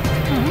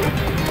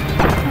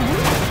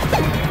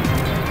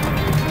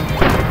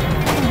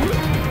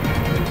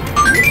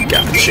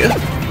 Gotcha.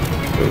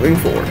 Moving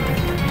forward.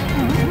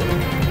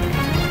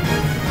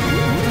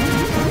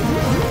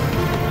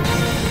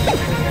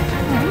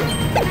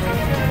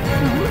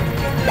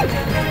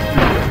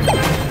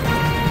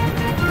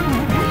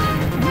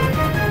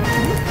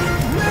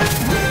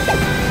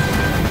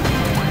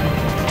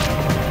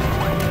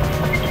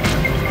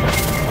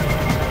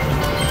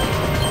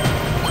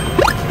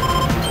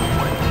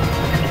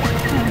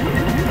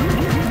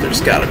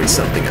 There's gotta be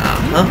something.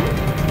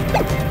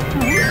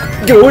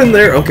 Go in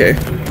there. Okay.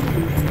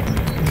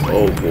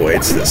 Oh boy,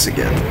 it's this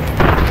again.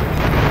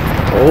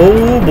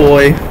 Oh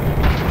boy.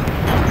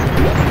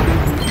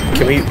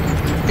 Can we...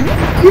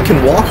 You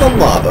can walk on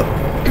lava.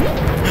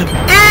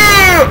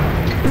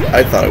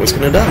 I thought I was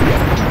gonna die.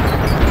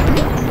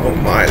 Oh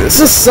my, this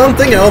is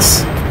something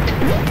else.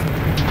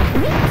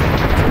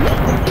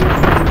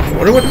 I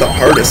wonder what the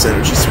hardest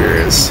energy sphere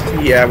is.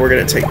 Yeah, we're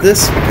gonna take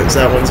this because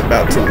that one's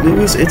about to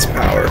lose its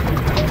power.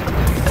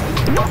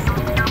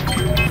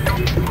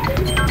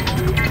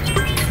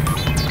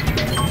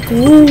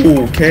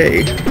 Ooh,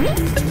 okay.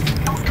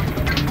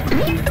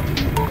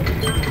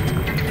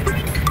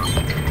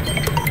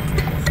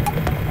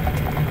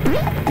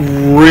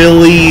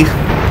 Really?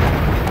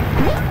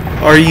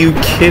 Are you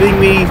kidding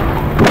me?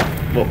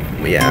 Well,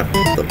 yeah.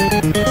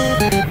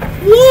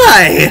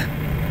 Why?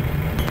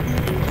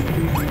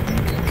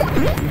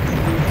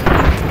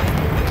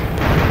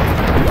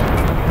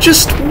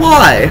 Just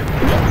why?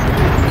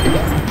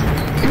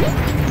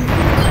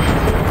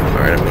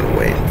 Alright, I'm gonna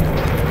wait.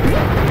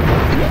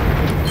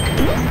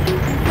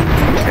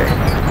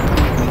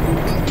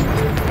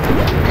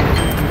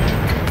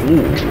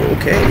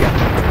 Okay.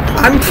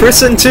 I'm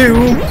pressing 2.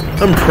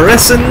 I'm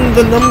pressing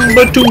the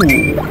number 2.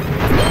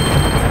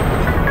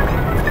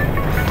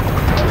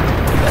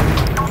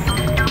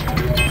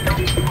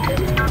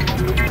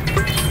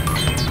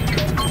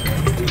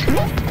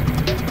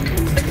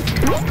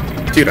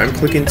 Dude, I'm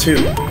clicking 2.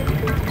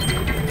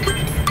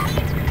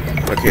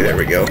 Okay, there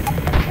we go.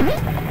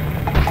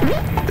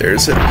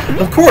 There's it.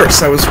 Of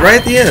course, I was right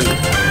at the end.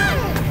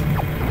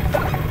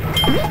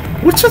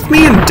 What's with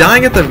me and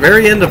dying at the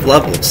very end of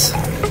levels?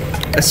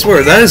 I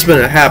swear, that has been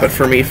a habit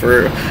for me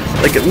for,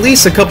 like, at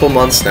least a couple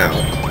months now.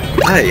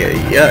 Ay,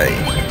 ay, ay.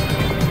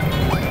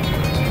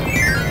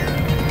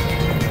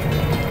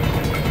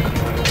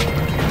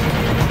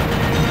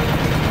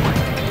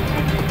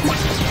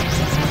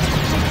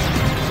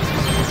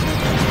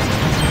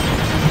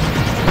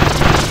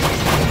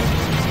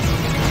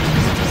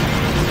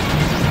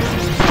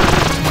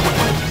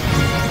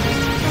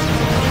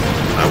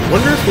 I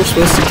wonder if we're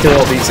supposed to kill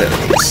all these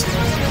enemies.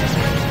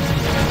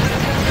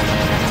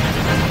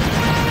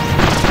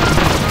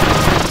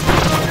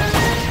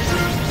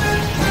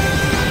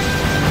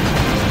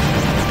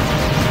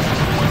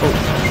 Oh,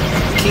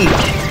 key.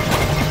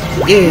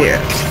 Yeah.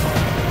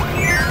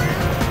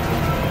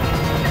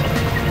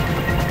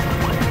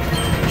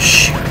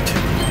 Shoot.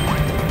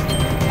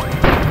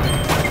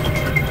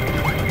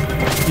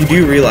 You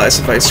do realize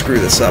if I screw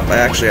this up, I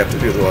actually have to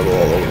do the level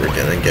all over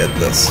again and get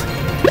this.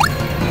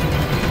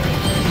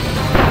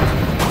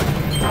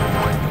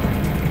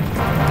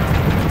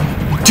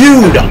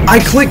 Dude, I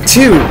clicked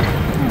 2!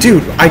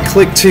 Dude, I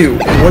clicked 2.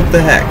 What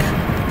the heck?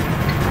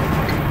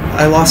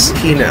 I lost the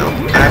key now.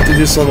 I have to do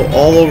this level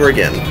all over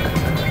again.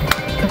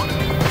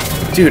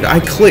 Dude, I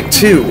clicked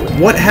 2.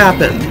 What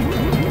happened?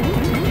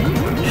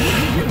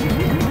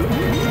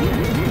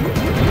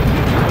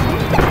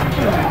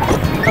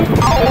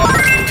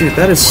 Dude,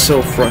 that is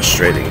so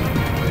frustrating.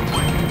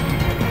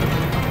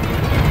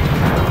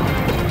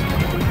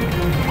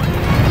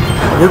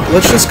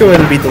 Let's just go ahead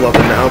and beat the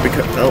level now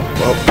because... Oh,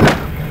 well...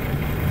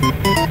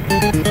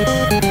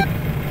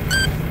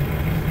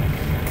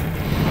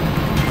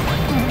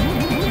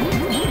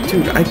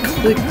 Dude, I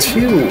clicked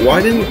 2.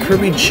 Why didn't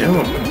Kirby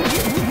jump?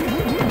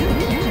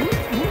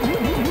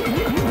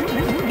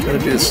 Gotta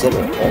do this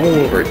level all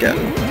over again.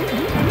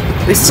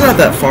 At least it's not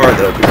that far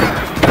though.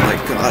 Oh my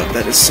god,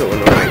 that is so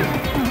annoying.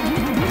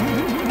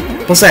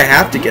 Plus I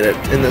have to get it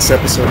in this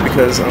episode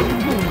because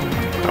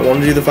I want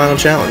to do the final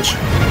challenge.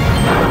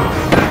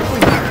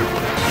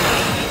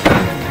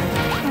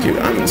 Dude,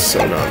 I'm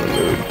so not in the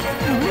mood.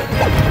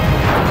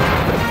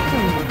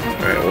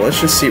 Alright, well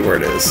let's just see where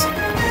it is.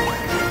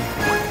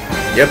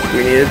 Yep,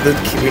 we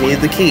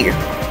needed the key.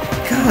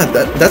 God,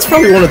 that's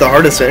probably one of the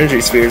hardest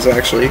energy spheres,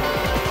 actually.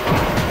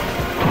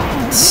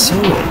 It's so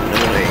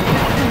annoying.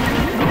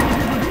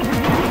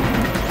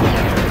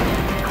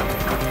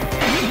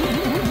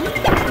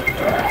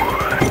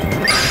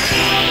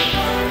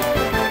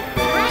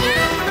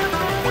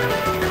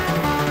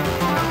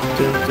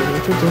 Dun, dun,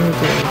 dun, dun, dun,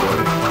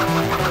 dun.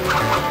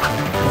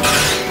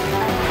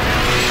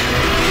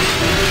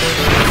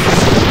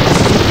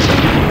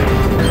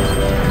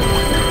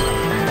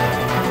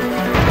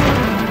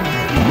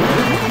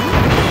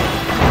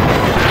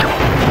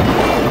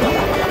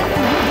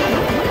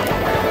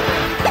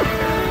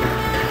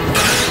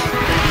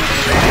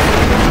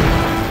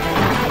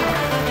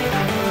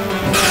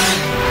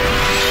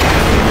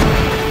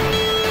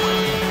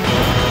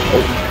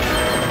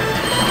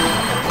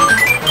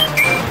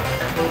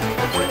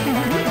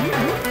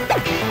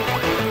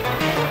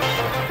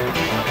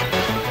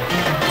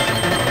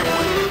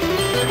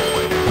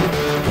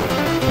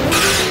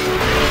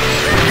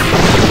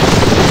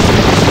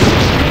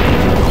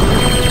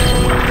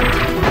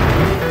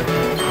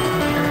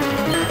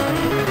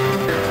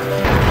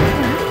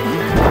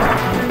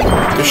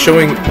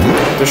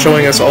 They're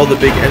showing us all the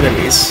big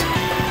enemies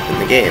in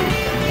the game.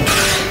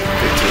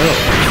 Good to know.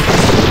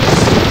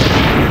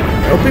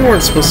 I hope we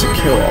weren't supposed to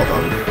kill all of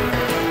them.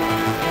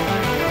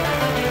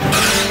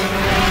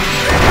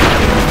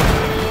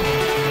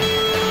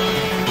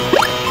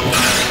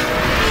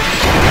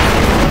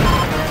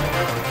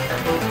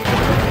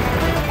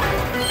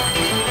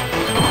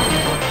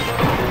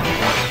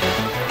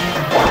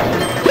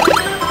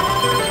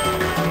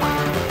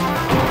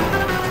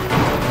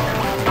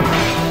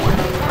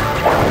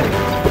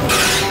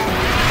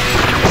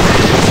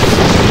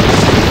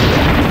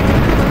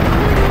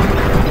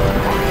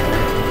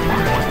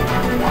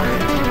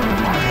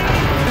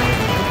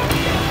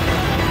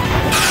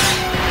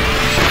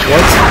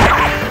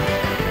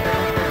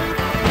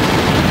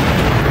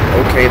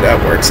 Okay,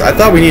 that works. I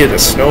thought we needed a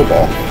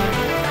snowball.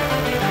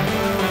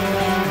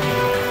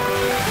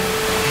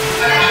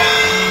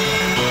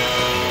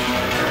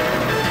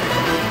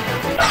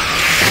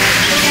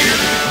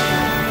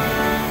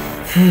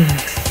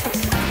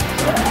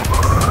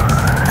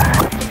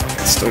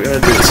 Still gotta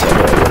do this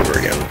level all over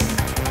again.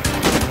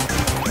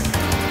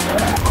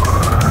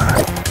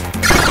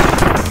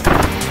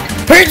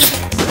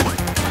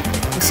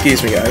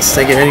 Excuse me, guys.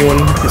 Thanking anyone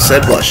who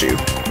said bless you.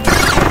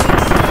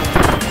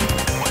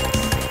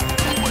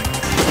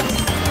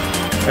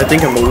 I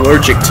think I'm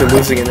allergic to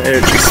losing an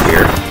energy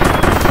sphere.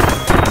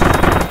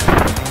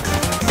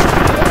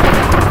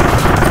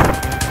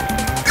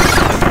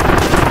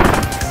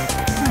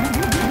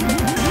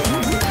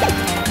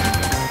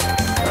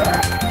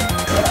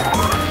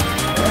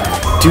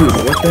 Dude,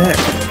 what the heck?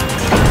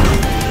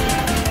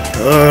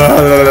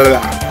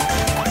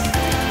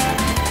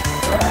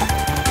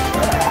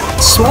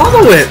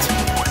 Swallow it!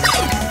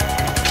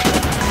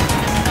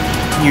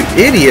 You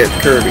idiot,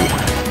 Kirby.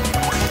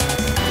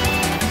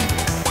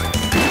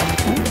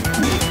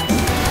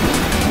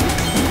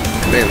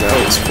 Man, that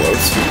was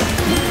close.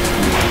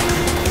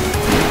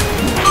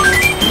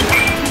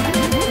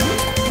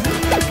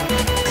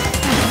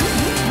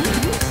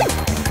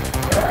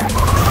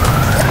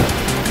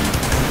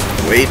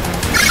 Wait.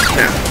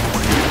 Now.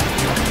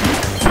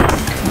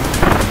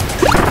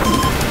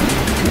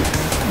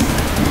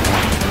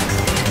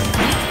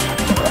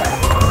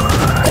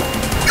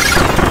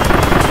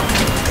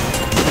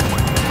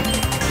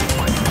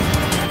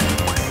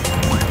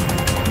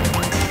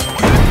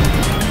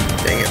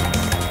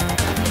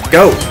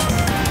 Go!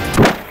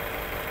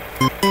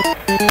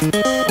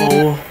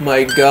 Oh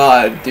my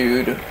god,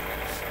 dude.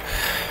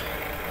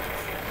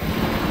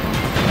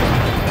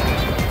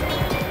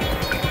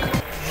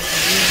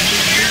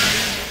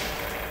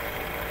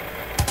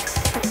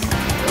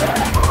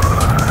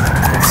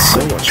 That's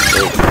so much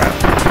bullcrap.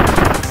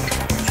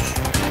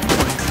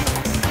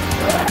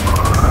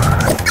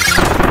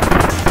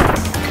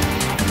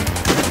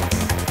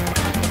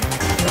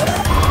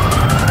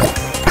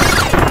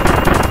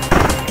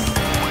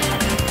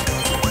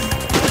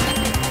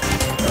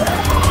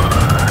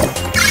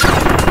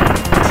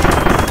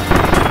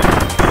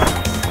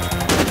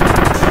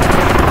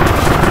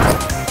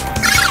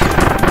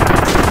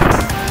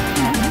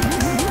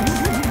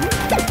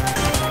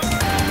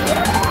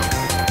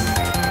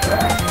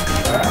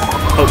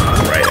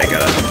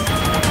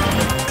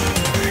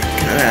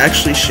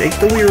 Actually shake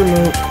the Wii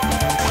remote.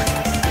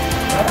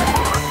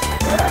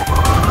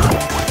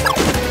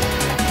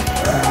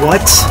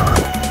 What?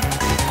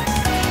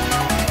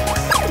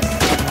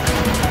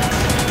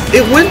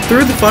 It went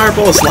through the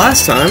fireballs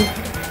last time.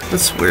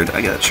 That's weird.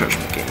 I gotta charge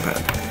my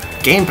gamepad.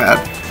 Gamepad?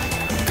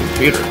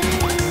 Computer.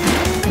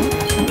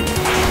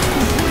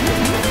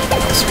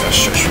 Also gotta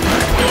charge my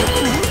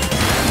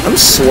back. I'm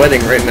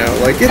sweating right now.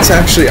 Like, it's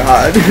actually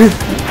hot.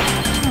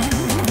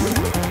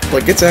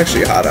 Like, it's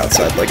actually hot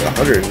outside, like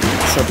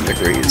 107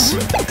 degrees.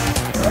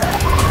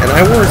 And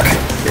I work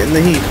in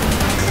the heat.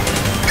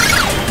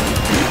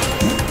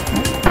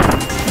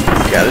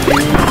 You gotta do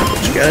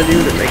what you gotta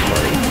do to make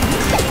money.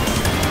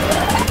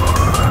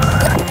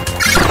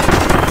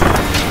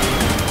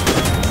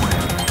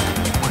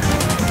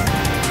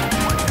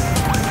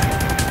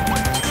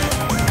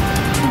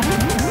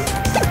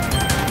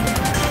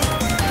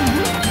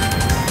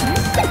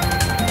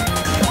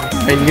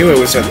 I knew it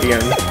was at the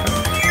end.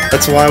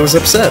 That's why I was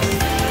upset.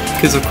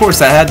 Because of course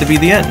that had to be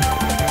the end.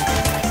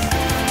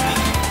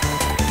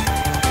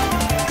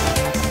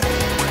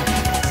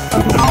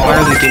 Why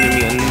are they giving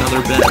me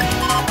another bed?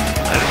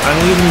 I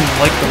don't even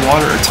like the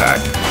water attack.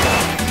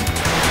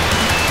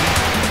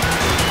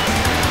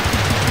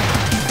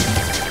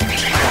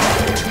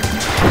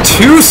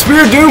 Two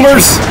Spear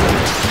Doomers!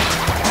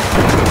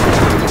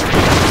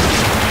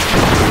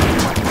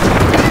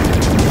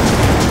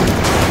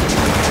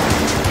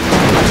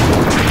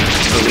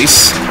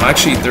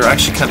 Actually, they're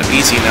actually kind of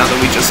easy now that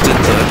we just did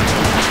the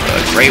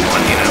gray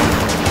one, you know.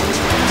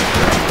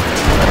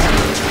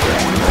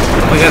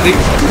 Oh yeah,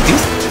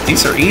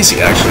 these are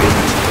easy, actually.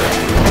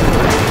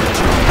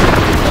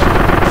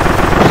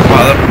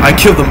 Wow, I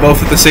killed them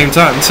both at the same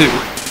time, too.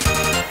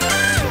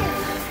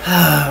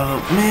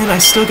 Oh, man, I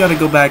still gotta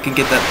go back and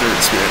get that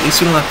third sphere. At least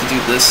we don't have to do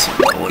this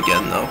level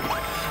again, though.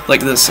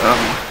 Like this, God,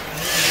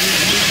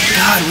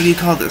 what do you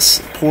call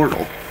this?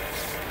 Portal.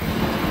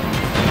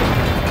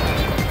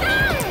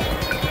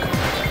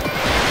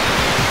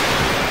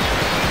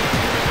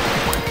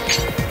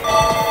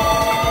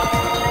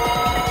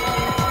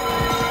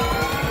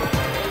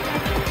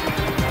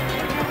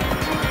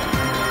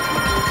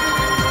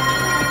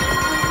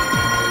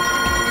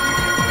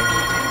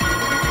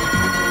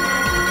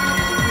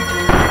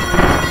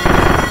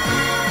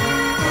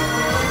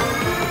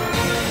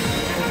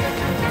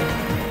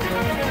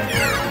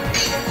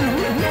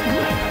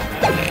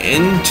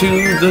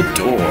 Into the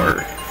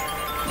door.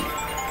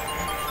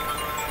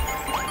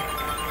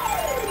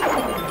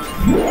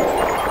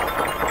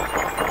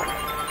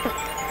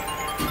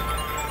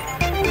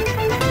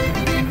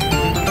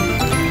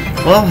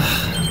 Well,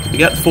 we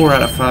got 4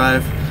 out of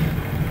 5.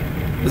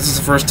 This is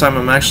the first time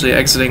I'm actually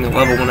exiting a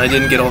level when I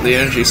didn't get all the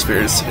energy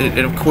spheres. And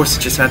of course it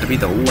just had to be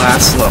the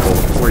last level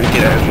where you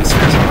get energy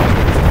spheres.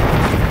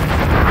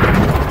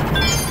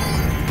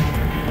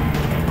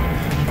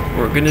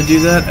 We're gonna do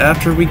that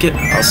after we get...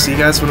 I'll see you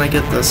guys when I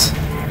get this.